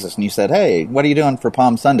days of Jesus, and you said, "Hey, what are you doing for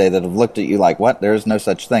Palm Sunday?" that have looked at you like, "What? There's no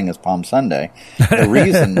such thing as Palm Sunday." The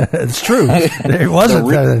reason it's true, it wasn't.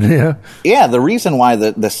 The reason why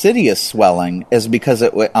the city is swelling is because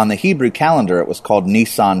on the Hebrew calendar it was called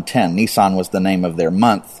Nisan 10. Nisan was the name of their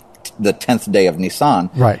month. The 10th day of Nisan.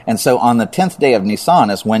 Right. And so on the 10th day of Nisan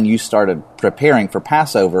is when you started preparing for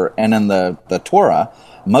Passover. And in the Torah,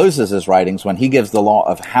 Moses' writings, when he gives the law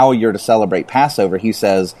of how you're to celebrate Passover, he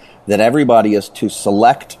says that everybody is to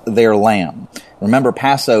select their lamb. Remember,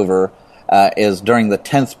 Passover is during the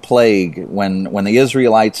 10th plague when the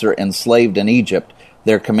Israelites are enslaved in Egypt.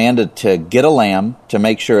 They're commanded to get a lamb, to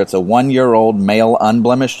make sure it's a 1-year-old male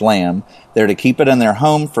unblemished lamb. They're to keep it in their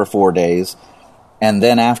home for 4 days. And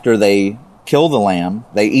then after they kill the lamb,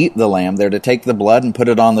 they eat the lamb. They're to take the blood and put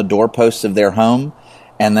it on the doorposts of their home.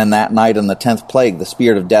 And then that night in the 10th plague, the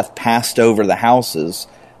spirit of death passed over the houses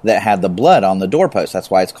that had the blood on the doorposts.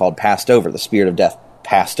 That's why it's called passed over. The spirit of death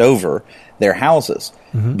passed over their houses.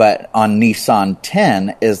 Mm-hmm. But on Nisan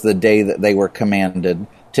 10 is the day that they were commanded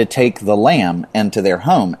to take the lamb into their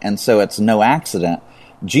home. And so it's no accident.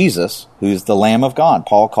 Jesus, who's the Lamb of God,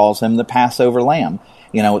 Paul calls him the Passover Lamb,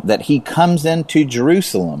 that he comes into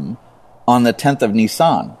Jerusalem on the 10th of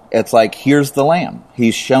Nisan. It's like, here's the Lamb.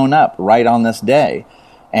 He's shown up right on this day.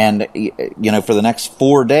 And, for the next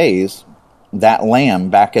 4 days, that lamb,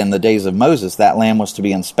 back in the days of Moses, that lamb was to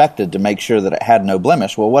be inspected to make sure that it had no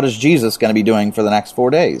blemish. Well, what is Jesus going to be doing for the next 4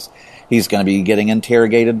 days? He's going to be getting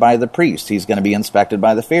interrogated by the priests. He's going to be inspected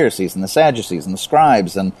by the Pharisees and the Sadducees and the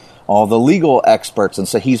scribes and all the legal experts. And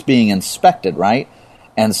so he's being inspected, right?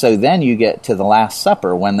 And so then you get to the Last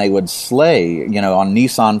Supper when they would slay, on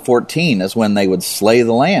Nisan 14 is when they would slay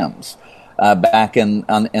the lambs back in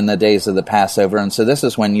the days of the Passover. And so this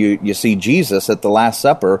is when you see Jesus at the Last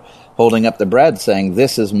Supper holding up the bread saying,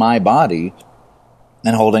 "This is my body,"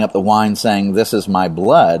 and holding up the wine saying, "This is my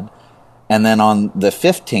blood." And then on the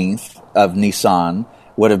 15th of Nisan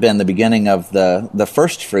would have been the beginning of the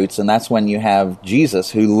first fruits, and that's when you have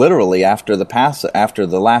Jesus, who literally after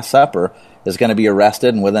the Last Supper is going to be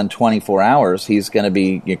arrested, and within 24 hours, he's going to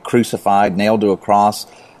be crucified, nailed to a cross,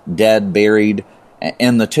 dead, buried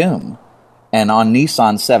in the tomb. And on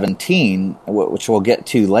Nisan 17, which we'll get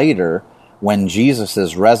to later, when Jesus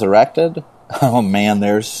is resurrected, oh man,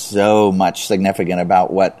 there's so much significant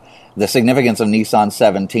about what the significance of Nisan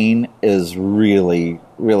 17 is really,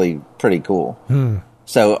 really pretty cool.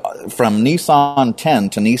 So from Nisan 10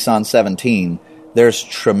 to Nisan 17, there's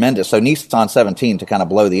tremendous. So Nisan 17, to kind of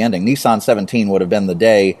blow the ending, Nisan 17 would have been the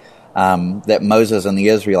day that Moses and the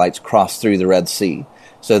Israelites crossed through the Red Sea.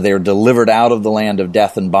 So they're delivered out of the land of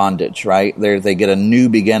death and bondage, right? They get a new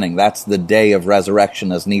beginning. That's the day of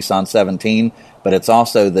resurrection as Nisan 17, but it's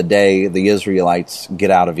also the day the Israelites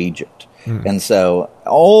get out of Egypt. And so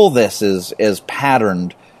all this is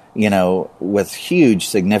patterned, with huge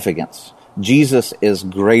significance. Jesus is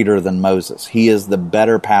greater than Moses. He is the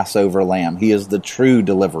better Passover lamb. He is the true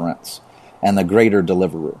deliverance and the greater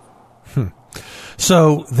deliverer.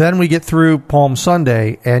 So then we get through Palm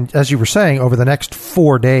Sunday, and as you were saying, over the next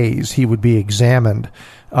 4 days, he would be examined.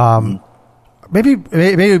 Maybe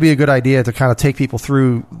it would be a good idea to kind of take people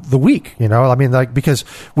through the week, because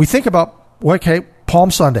we think about, okay,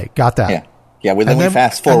 Palm Sunday, got that. Yeah, then we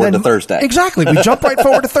fast forward to Thursday. Exactly. We jump right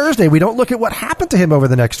forward to Thursday. We don't look at what happened to him over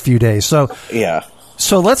the next few days. So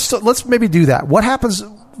let's maybe do that. What happens?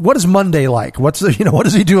 What is Monday like? What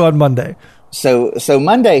does he do on Monday? So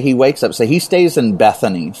Monday he wakes up. So he stays in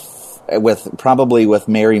Bethany probably with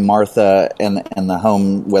Mary, Martha, and the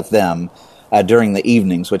home with them during the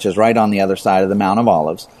evenings, which is right on the other side of the Mount of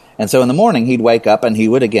Olives. And so in the morning he'd wake up and he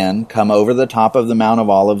would again come over the top of the Mount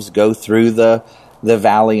of Olives, go through the the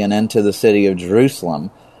valley and into the city of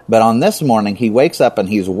Jerusalem. But on this morning, he wakes up and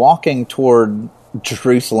he's walking toward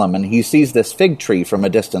Jerusalem, and he sees this fig tree from a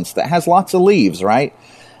distance that has lots of leaves, right?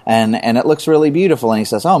 And it looks really beautiful, and he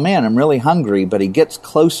says, oh man, I'm really hungry. But he gets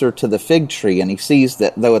closer to the fig tree, and he sees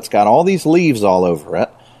that though it's got all these leaves all over it,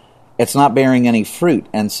 it's not bearing any fruit.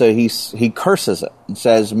 And so he curses it and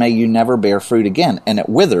says, may you never bear fruit again. And it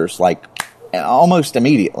withers like almost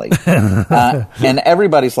immediately. And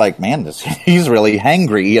everybody's like, man, he's really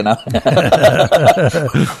hangry, you know.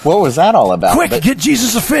 What was that all about? Quick, get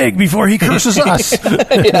Jesus a fig before he curses us.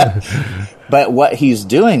 Yeah. But what he's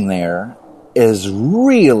doing there is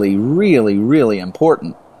really, really, really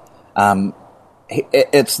important.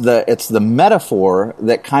 It's the metaphor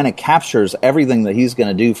that kind of captures everything that he's going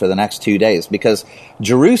to do for the next 2 days. Because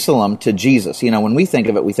Jerusalem to Jesus, you know, when we think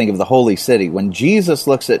of it, we think of the holy city. When Jesus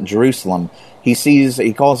looks at Jerusalem,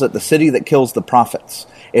 he calls it the city that kills the prophets.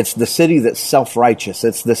 It's the city that's self-righteous.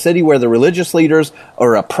 It's the city where the religious leaders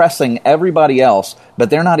are oppressing everybody else, but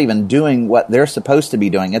they're not even doing what they're supposed to be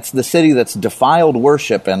doing. It's the city that's defiled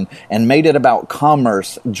worship and made it about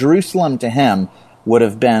commerce. Jerusalem to him would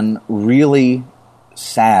have been really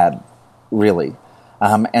sad, really.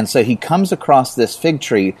 And so he comes across this fig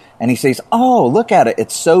tree and he says, oh, look at it.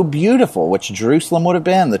 It's so beautiful, which Jerusalem would have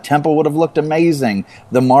been. The temple would have looked amazing.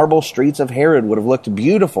 The marble streets of Herod would have looked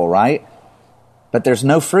beautiful, right? But there's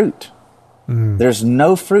no fruit. There's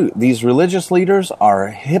no fruit. These religious leaders are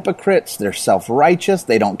hypocrites. They're self-righteous.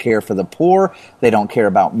 They don't care for the poor. They don't care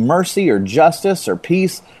about mercy or justice or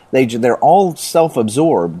peace. They're all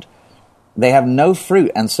self-absorbed. They have no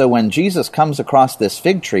fruit. And so when Jesus comes across this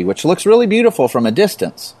fig tree, which looks really beautiful from a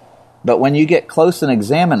distance, but when you get close and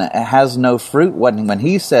examine it, it has no fruit. When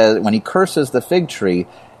he curses the fig tree,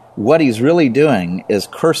 what he's really doing is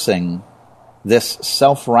cursing this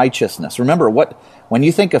self-righteousness. Remember, when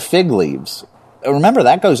you think of fig leaves, remember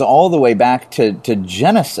that goes all the way back to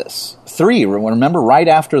Genesis 3. Remember, right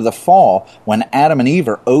after the fall, when Adam and Eve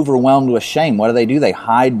are overwhelmed with shame, what do? They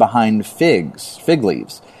hide behind fig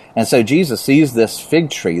leaves. And so Jesus sees this fig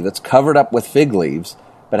tree that's covered up with fig leaves,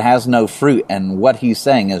 but has no fruit. And what he's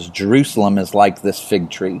saying is Jerusalem is like this fig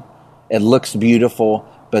tree. It looks beautiful,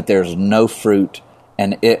 but there's no fruit,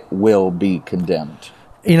 and it will be condemned.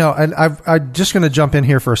 You know, and I'm just going to jump in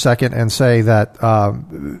here for a second and say that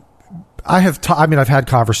I've had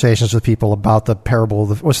conversations with people about the parable.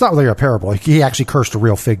 Well, it's not really a parable. He actually cursed a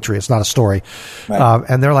real fig tree. It's not a story. Right.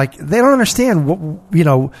 And they're like, they don't understand what, you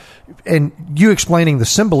know, and you explaining the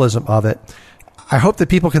symbolism of it. I hope that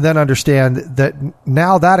people can then understand that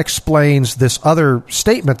now that explains this other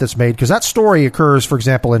statement that's made, because that story occurs, for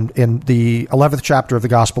example, in the 11th chapter of the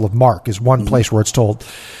Gospel of Mark is one place where it's told.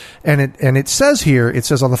 And it says here,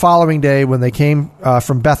 on the following day when they came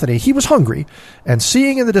from Bethany, he was hungry, and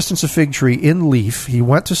seeing in the distance a fig tree in leaf, he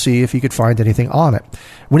went to see if he could find anything on it.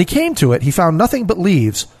 When he came to it, he found nothing but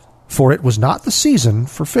leaves, for it was not the season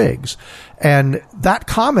for figs. And that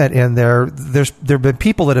comment in there have been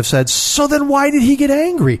people that have said, so then why did he get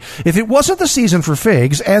angry? If it wasn't the season for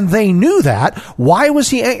figs, and they knew that, why was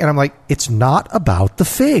he angry? And I'm like, it's not about the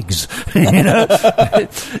figs. You know?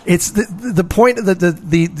 It's the point that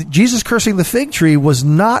the Jesus cursing the fig tree was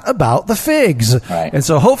not about the figs. Right. And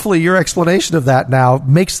so hopefully your explanation of that now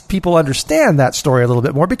makes people understand that story a little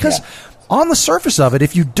bit more, because on the surface of it,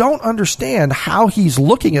 if you don't understand how he's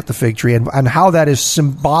looking at the fig tree and how that is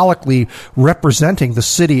symbolically representing the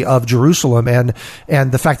city of Jerusalem and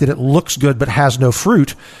the fact that it looks good but has no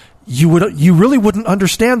fruit, you really wouldn't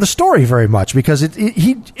understand the story very much, because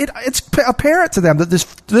it's apparent to them that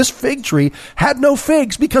this fig tree had no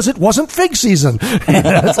figs because it wasn't fig season.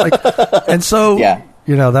 It's like, and so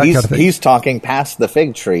you know, that kind of thing. He's talking past the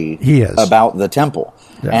fig tree. He is about the temple,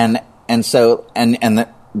 and so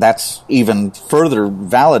that's even further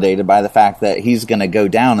validated by the fact that he's going to go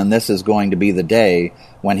down, and this is going to be the day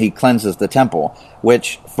when he cleanses the temple,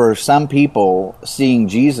 which for some people, seeing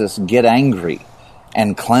Jesus get angry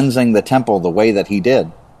and cleansing the temple the way that he did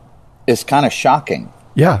is kind of shocking.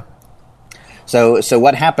 Yeah. So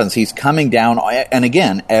what happens? He's coming down, and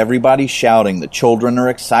again, everybody's shouting. The children are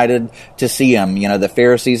excited to see him. You know, the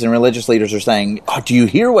Pharisees and religious leaders are saying, "Oh, do you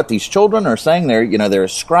hear what these children are saying? They're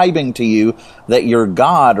ascribing to you that you're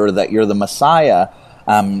God or that you're the Messiah."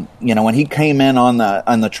 You know, when he came in on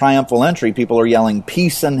the triumphal entry, people are yelling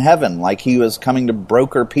 "Peace in heaven," like he was coming to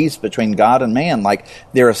broker peace between God and man. Like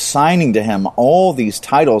they're assigning to him all these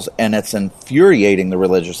titles, and it's infuriating the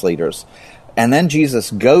religious leaders. And then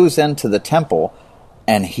Jesus goes into the temple,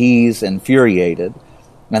 and he's infuriated.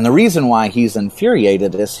 And the reason why he's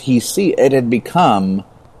infuriated is it had become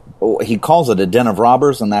he calls it a den of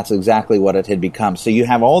robbers, and that's exactly what it had become. So you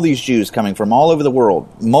have all these Jews coming from all over the world,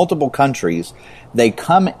 multiple countries. They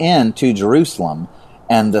come into Jerusalem,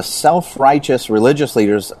 and the self-righteous religious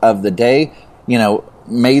leaders of the day,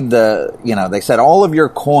 they said all of your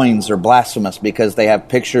coins are blasphemous because they have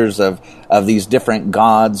pictures of these different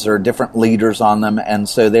gods or different leaders on them, and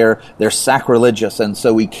so they're sacrilegious, and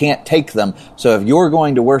so we can't take them. So if you're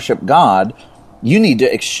going to worship God, you need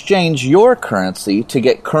to exchange your currency to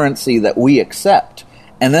get currency that we accept.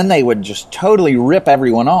 And then they would just totally rip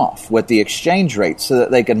everyone off with the exchange rate so that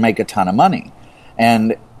they could make a ton of money.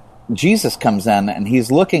 And Jesus comes in, and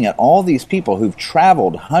he's looking at all these people who've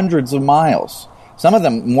traveled hundreds of miles, some of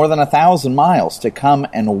them more than 1,000 miles, to come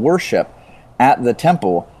and worship at the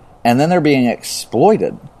temple, and then they're being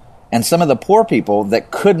exploited. And some of the poor people that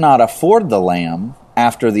could not afford the lamb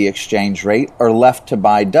after the exchange rate are left to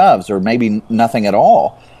buy doves or maybe nothing at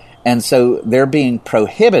all. And so they're being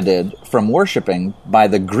prohibited from worshiping by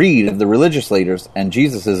the greed of the religious leaders, and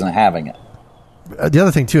Jesus isn't having it. The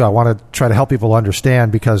other thing, too, I want to try to help people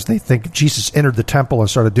understand, because they think Jesus entered the temple and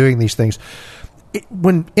started doing these things.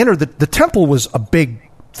 When entered, the temple was a big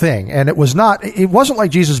thing, and it wasn't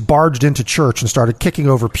like Jesus barged into church and started kicking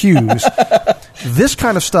over pews. This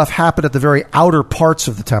kind of stuff happened at the very outer parts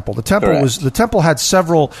of the temple. The temple had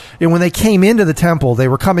several, and when they came into the temple, they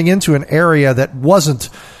were coming into an area that wasn't,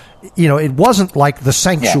 it wasn't like the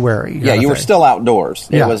sanctuary. Yeah, you were still outdoors.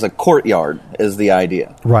 It was a courtyard, is the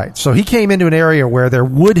idea. Right. So he came into an area where there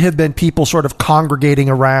would have been people sort of congregating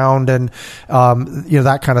around and,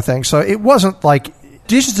 that kind of thing. So it wasn't like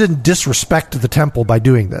Jesus didn't disrespect the temple by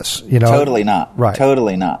doing this. Totally not. Right.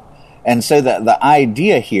 Totally not. And so the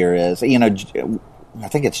idea here is, I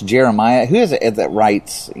think it's Jeremiah. Who is it that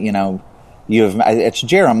writes, it's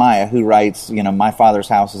Jeremiah who writes, my Father's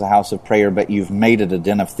house is a house of prayer, but you've made it a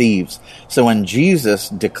den of thieves. So when Jesus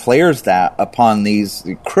declares that upon these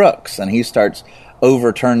crooks, and he starts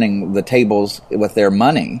overturning the tables with their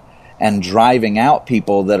money and driving out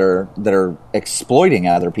people that are exploiting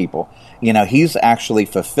other people, he's actually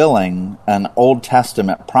fulfilling an Old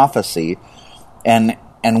Testament prophecy. And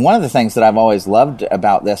one of the things that I've always loved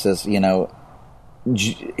about this is,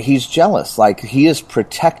 he's jealous. Like, he is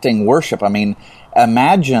protecting worship. I mean,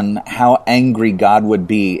 imagine how angry God would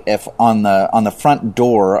be if on the front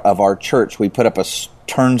door of our church we put up a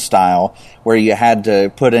turnstile where you had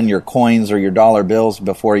to put in your coins or your dollar bills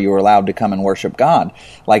before you were allowed to come and worship God.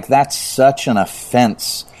 Like, that's such an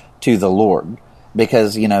offense to the Lord.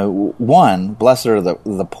 Because, one, blessed are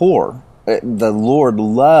the poor. The Lord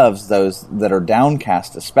loves those that are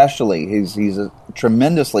downcast, especially. He's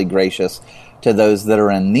tremendously gracious to those that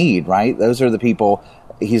are in need, right? Those are the people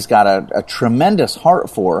he's got a tremendous heart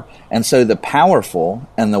for. And so the powerful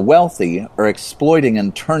and the wealthy are exploiting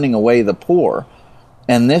and turning away the poor.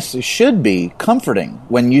 And this should be comforting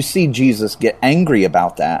when you see Jesus get angry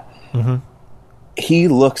about that. Mm-hmm. He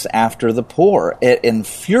looks after the poor. It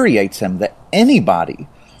infuriates him that anybody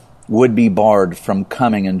would be barred from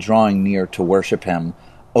coming and drawing near to worship him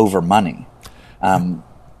over money.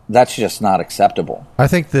 That's just not acceptable. I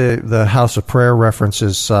think the house of prayer reference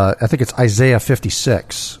is, I think it's Isaiah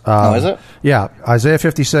 56. Is it? Yeah, Isaiah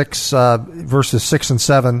 56, verses 6 and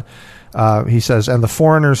 7. He says, "And the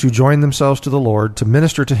foreigners who join themselves to the Lord, to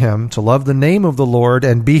minister to him, to love the name of the Lord,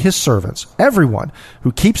 and be his servants, everyone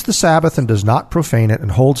who keeps the Sabbath and does not profane it,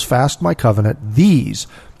 and holds fast my covenant, these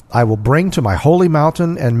I will bring to my holy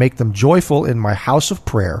mountain and make them joyful in my house of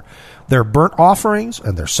prayer. Their burnt offerings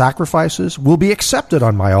and their sacrifices will be accepted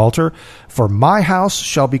on my altar, for my house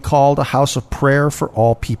shall be called a house of prayer for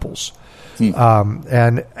all peoples."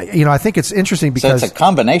 And, I think it's interesting because... So it's a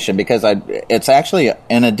combination, because it's actually,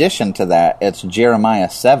 in addition to that, it's Jeremiah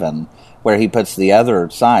 7, where he puts the other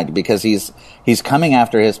side, because he's coming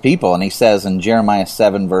after his people, and he says in Jeremiah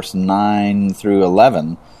 7, verse 9 through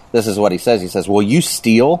 11... This is what he says. He says, "Will you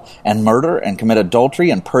steal and murder and commit adultery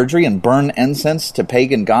and perjury and burn incense to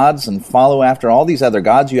pagan gods and follow after all these other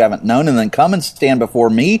gods you haven't known, and then come and stand before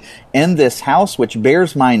me in this house which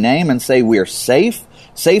bears my name and say, 'We're safe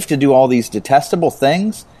to do all these detestable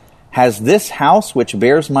things'? Has this house which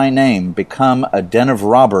bears my name become a den of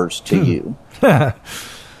robbers to you?"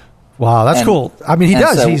 Wow, that's cool. I mean, he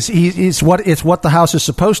does. So, it's what the house is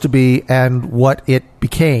supposed to be and what it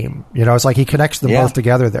became. It's like he connects them both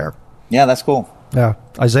together there. Yeah, that's cool. Yeah,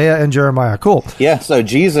 Isaiah and Jeremiah. Cool. Yeah, so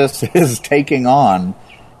Jesus is taking on,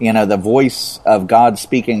 the voice of God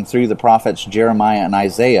speaking through the prophets Jeremiah and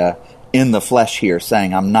Isaiah in the flesh here,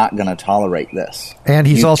 saying, "I'm not going to tolerate this." And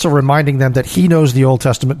he's also reminding them that he knows the Old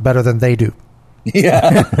Testament better than they do.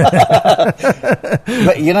 Yeah.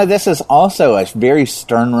 But, this is also a very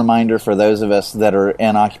stern reminder for those of us that are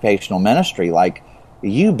in occupational ministry. Like,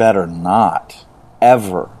 you better not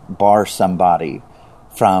ever bar somebody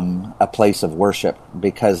from a place of worship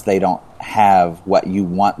because they don't have what you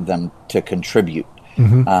want them to contribute.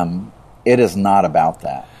 Mm-hmm. It is not about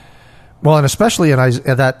that. Well, and especially in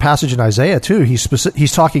that passage in Isaiah, too,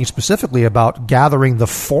 he's talking specifically about gathering the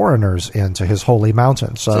foreigners into his holy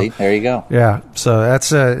mountain. So see, there you go. Yeah, so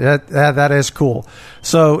that is cool.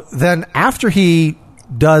 So then after he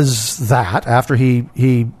does that, after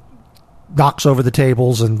he knocks over the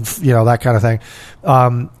tables and, that kind of thing,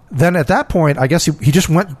 then at that point, I guess he just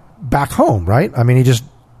went back home, right? I mean,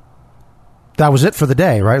 that was it for the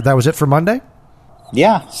day, right? That was it for Monday?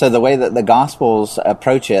 Yeah, so the way that the Gospels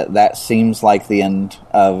approach it, that seems like the end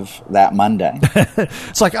of that Monday.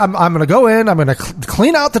 It's like, I'm going to go in, I'm going to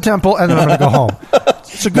clean out the temple, and then I'm going to go home.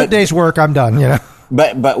 It's a good day's work, I'm done,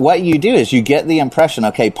 But what you do is you get the impression,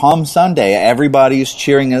 okay, Palm Sunday, everybody's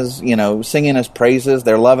cheering his, singing his praises,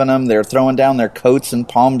 they're loving him, they're throwing down their coats and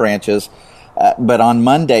palm branches. But on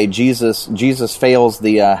Monday, Jesus fails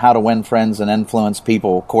the how to win friends and influence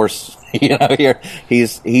people course. Here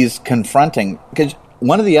he's confronting, because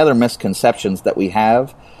one of the other misconceptions that we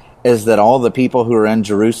have is that all the people who are in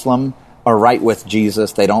Jerusalem are right with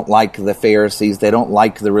Jesus. They don't like the Pharisees. They don't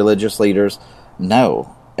like the religious leaders.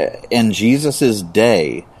 No, in Jesus's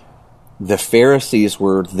day, the Pharisees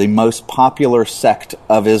were the most popular sect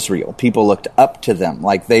of Israel. People looked up to them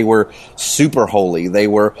like they were super holy. They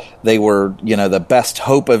were, the best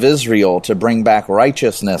hope of Israel to bring back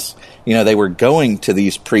righteousness. They were going to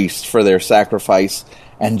these priests for their sacrifice.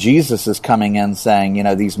 And Jesus is coming in saying,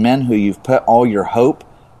 these men who you've put all your hope,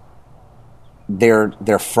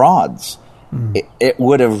 they're frauds. Mm. It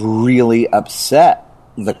would have really upset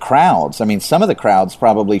the crowds. I mean, some of the crowds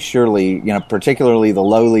probably, surely, particularly the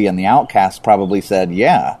lowly and the outcasts, probably said,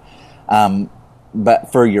 yeah.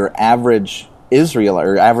 But for your average Israel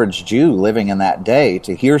or average Jew living in that day,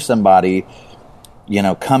 to hear somebody,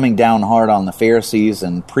 coming down hard on the Pharisees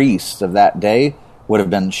and priests of that day would have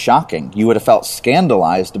been shocking. You would have felt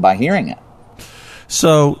scandalized by hearing it.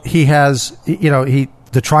 So he has,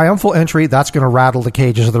 the triumphal entry, that's going to rattle the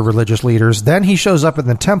cages of the religious leaders. Then he shows up in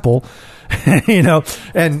the temple,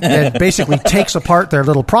 and basically takes apart their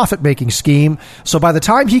little profit-making scheme. So by the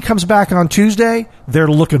time he comes back on Tuesday, they're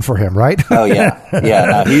looking for him, right? Oh, yeah.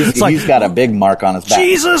 Yeah, no, he's got a big mark on his back.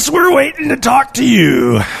 Jesus, we're waiting to talk to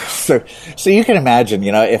you. So you can imagine,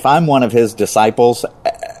 if I'm one of his disciples,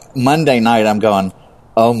 Monday night I'm going,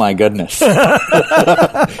 oh my goodness.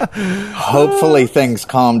 Hopefully things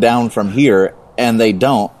calm down from here. And they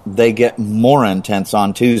don't. They get more intense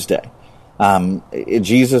on Tuesday.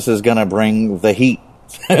 Jesus is going to bring the heat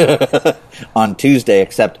on Tuesday,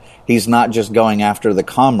 except he's not just going after the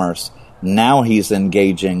commerce. Now he's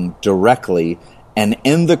engaging directly and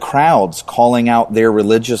in the crowds, calling out their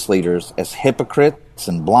religious leaders as hypocrites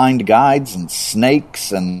and blind guides and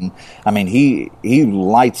snakes. And I mean, he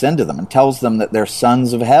lights into them and tells them that they're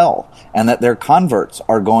sons of hell and that their converts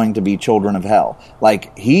are going to be children of hell.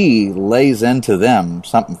 Like, he lays into them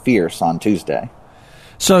something fierce on Tuesday.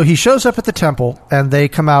 So he shows up at the temple, and they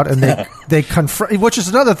come out and they confront, which is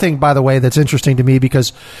another thing, by the way, that's interesting to me,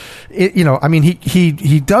 because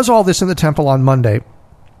he does all this in the temple on Monday,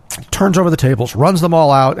 turns over the tables, runs them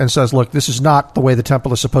all out, and says, look, this is not the way the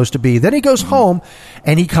temple is supposed to be. Then he goes home,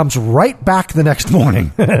 and he comes right back the next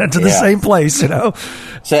morning to the same place,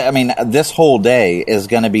 So, I mean, this whole day is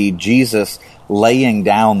going to be Jesus laying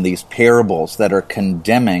down these parables that are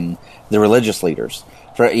condemning the religious leaders.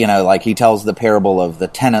 Like he tells the parable of the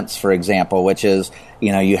tenants, for example, which is,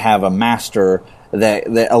 you have a master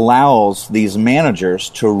that allows these managers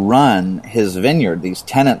to run his vineyard, these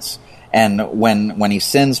tenants. And when he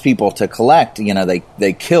sends people to collect,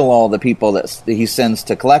 they kill all the people that he sends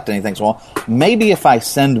to collect. And he thinks, well, maybe if I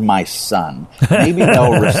send my son, maybe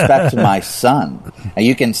they'll respect my son. And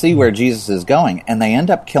you can see where Jesus is going. And they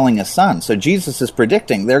end up killing his son. So Jesus is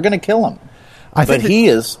predicting they're going to kill him. But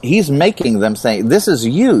he's making them say, this is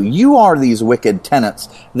you. You are these wicked tenants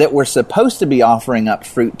that were supposed to be offering up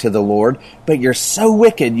fruit to the Lord, but you're so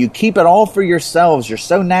wicked. You keep it all for yourselves. You're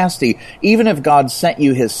so nasty. Even if God sent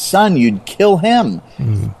you his son, you'd kill him.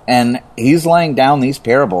 Mm-hmm. And he's laying down these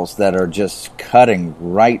parables that are just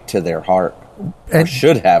cutting right to their heart, or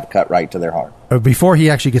should have cut right to their heart. Before he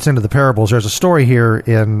actually gets into the parables, there's a story here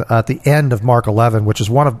at the end of Mark 11, which is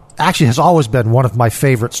has always been one of my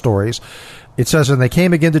favorite stories. It says, and they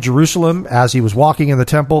came again to Jerusalem as he was walking in the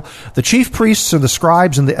temple. The chief priests and the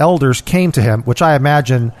scribes and the elders came to him, which I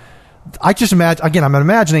imagine I just imagine, again, I'm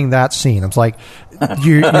imagining that scene. It's like,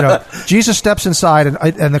 Jesus steps inside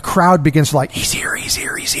and the crowd begins to like, he's here,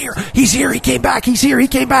 he came back, he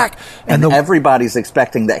came back. And everybody's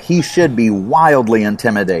expecting that he should be wildly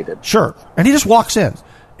intimidated. Sure. And he just walks in.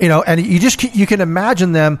 And you can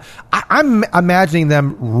imagine them. I'm imagining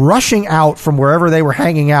them rushing out from wherever they were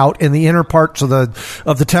hanging out in the inner parts of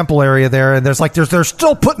the temple area there. And they're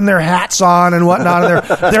still putting their hats on and whatnot.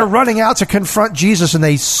 And they're running out to confront Jesus, and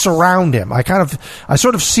they surround him. I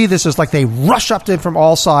sort of see this as like they rush up to him from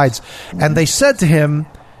all sides, and they said to him,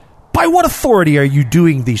 "By what authority are you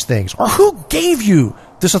doing these things? Or who gave you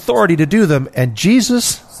this authority to do them?" And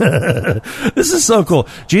Jesus, this is so cool.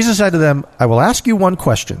 Jesus said to them, "I will ask you one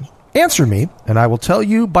question. Answer me, and I will tell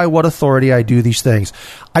you by what authority I do these things."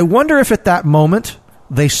 I wonder if at that moment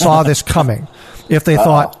they saw this coming. If they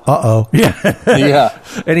thought, uh-oh. Yeah.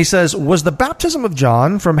 And he says, "Was the baptism of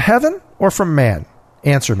John from heaven or from man?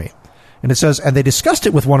 Answer me." And it says, "And they discussed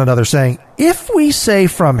it with one another, saying, if we say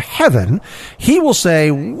from heaven, he will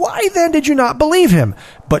say, why then did you not believe him?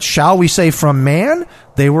 But shall we say from man?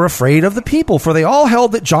 They were afraid of the people, for they all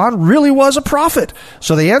held that John really was a prophet.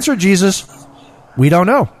 So they answered Jesus, we don't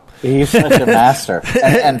know." He's such a master.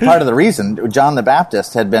 And part of the reason John the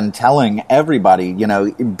Baptist had been telling everybody,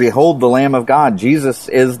 behold the Lamb of God, Jesus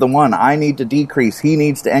is the one. I need to decrease. He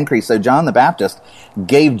needs to increase. So John the Baptist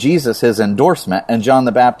gave Jesus his endorsement, and John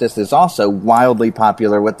the Baptist is also wildly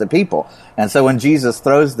popular with the people. And so when Jesus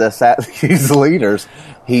throws this at these leaders,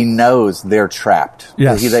 he knows they're trapped.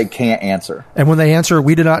 Yes. They can't answer. And when they answer,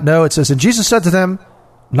 we do not know, it says, "And Jesus said to them,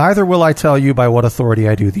 neither will I tell you by what authority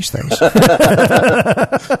I do these things."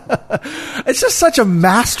 It's just such a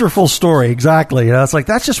masterful story. Exactly. It's like,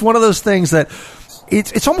 that's just one of those things that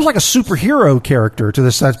it's almost like a superhero character to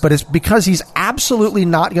this sense, but it's because he's absolutely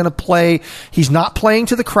not going to play. He's not playing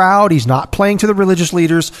to the crowd. He's not playing to the religious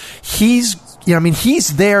leaders. He's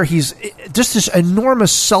there. He's just this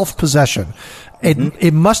enormous self-possession.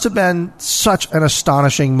 It must have been such an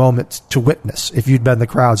astonishing moment to witness if you'd been the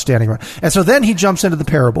crowd standing around. And so then he jumps into the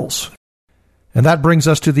parables. And that brings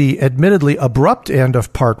us to the admittedly abrupt end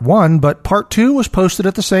of part 1, but part 2 was posted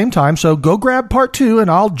at the same time, so go grab part 2 and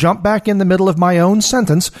I'll jump back in the middle of my own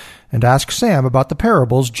sentence and ask Sam about the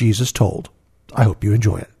parables Jesus told. I hope you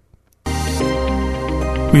enjoy it.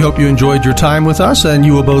 We hope you enjoyed your time with us, and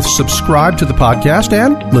you will both subscribe to the podcast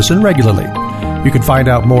and listen regularly. You can find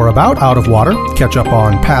out more about Out of Water, catch up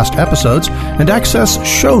on past episodes, and access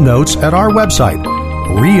show notes at our website,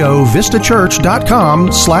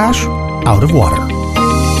 riovistachurch.com/outofwater.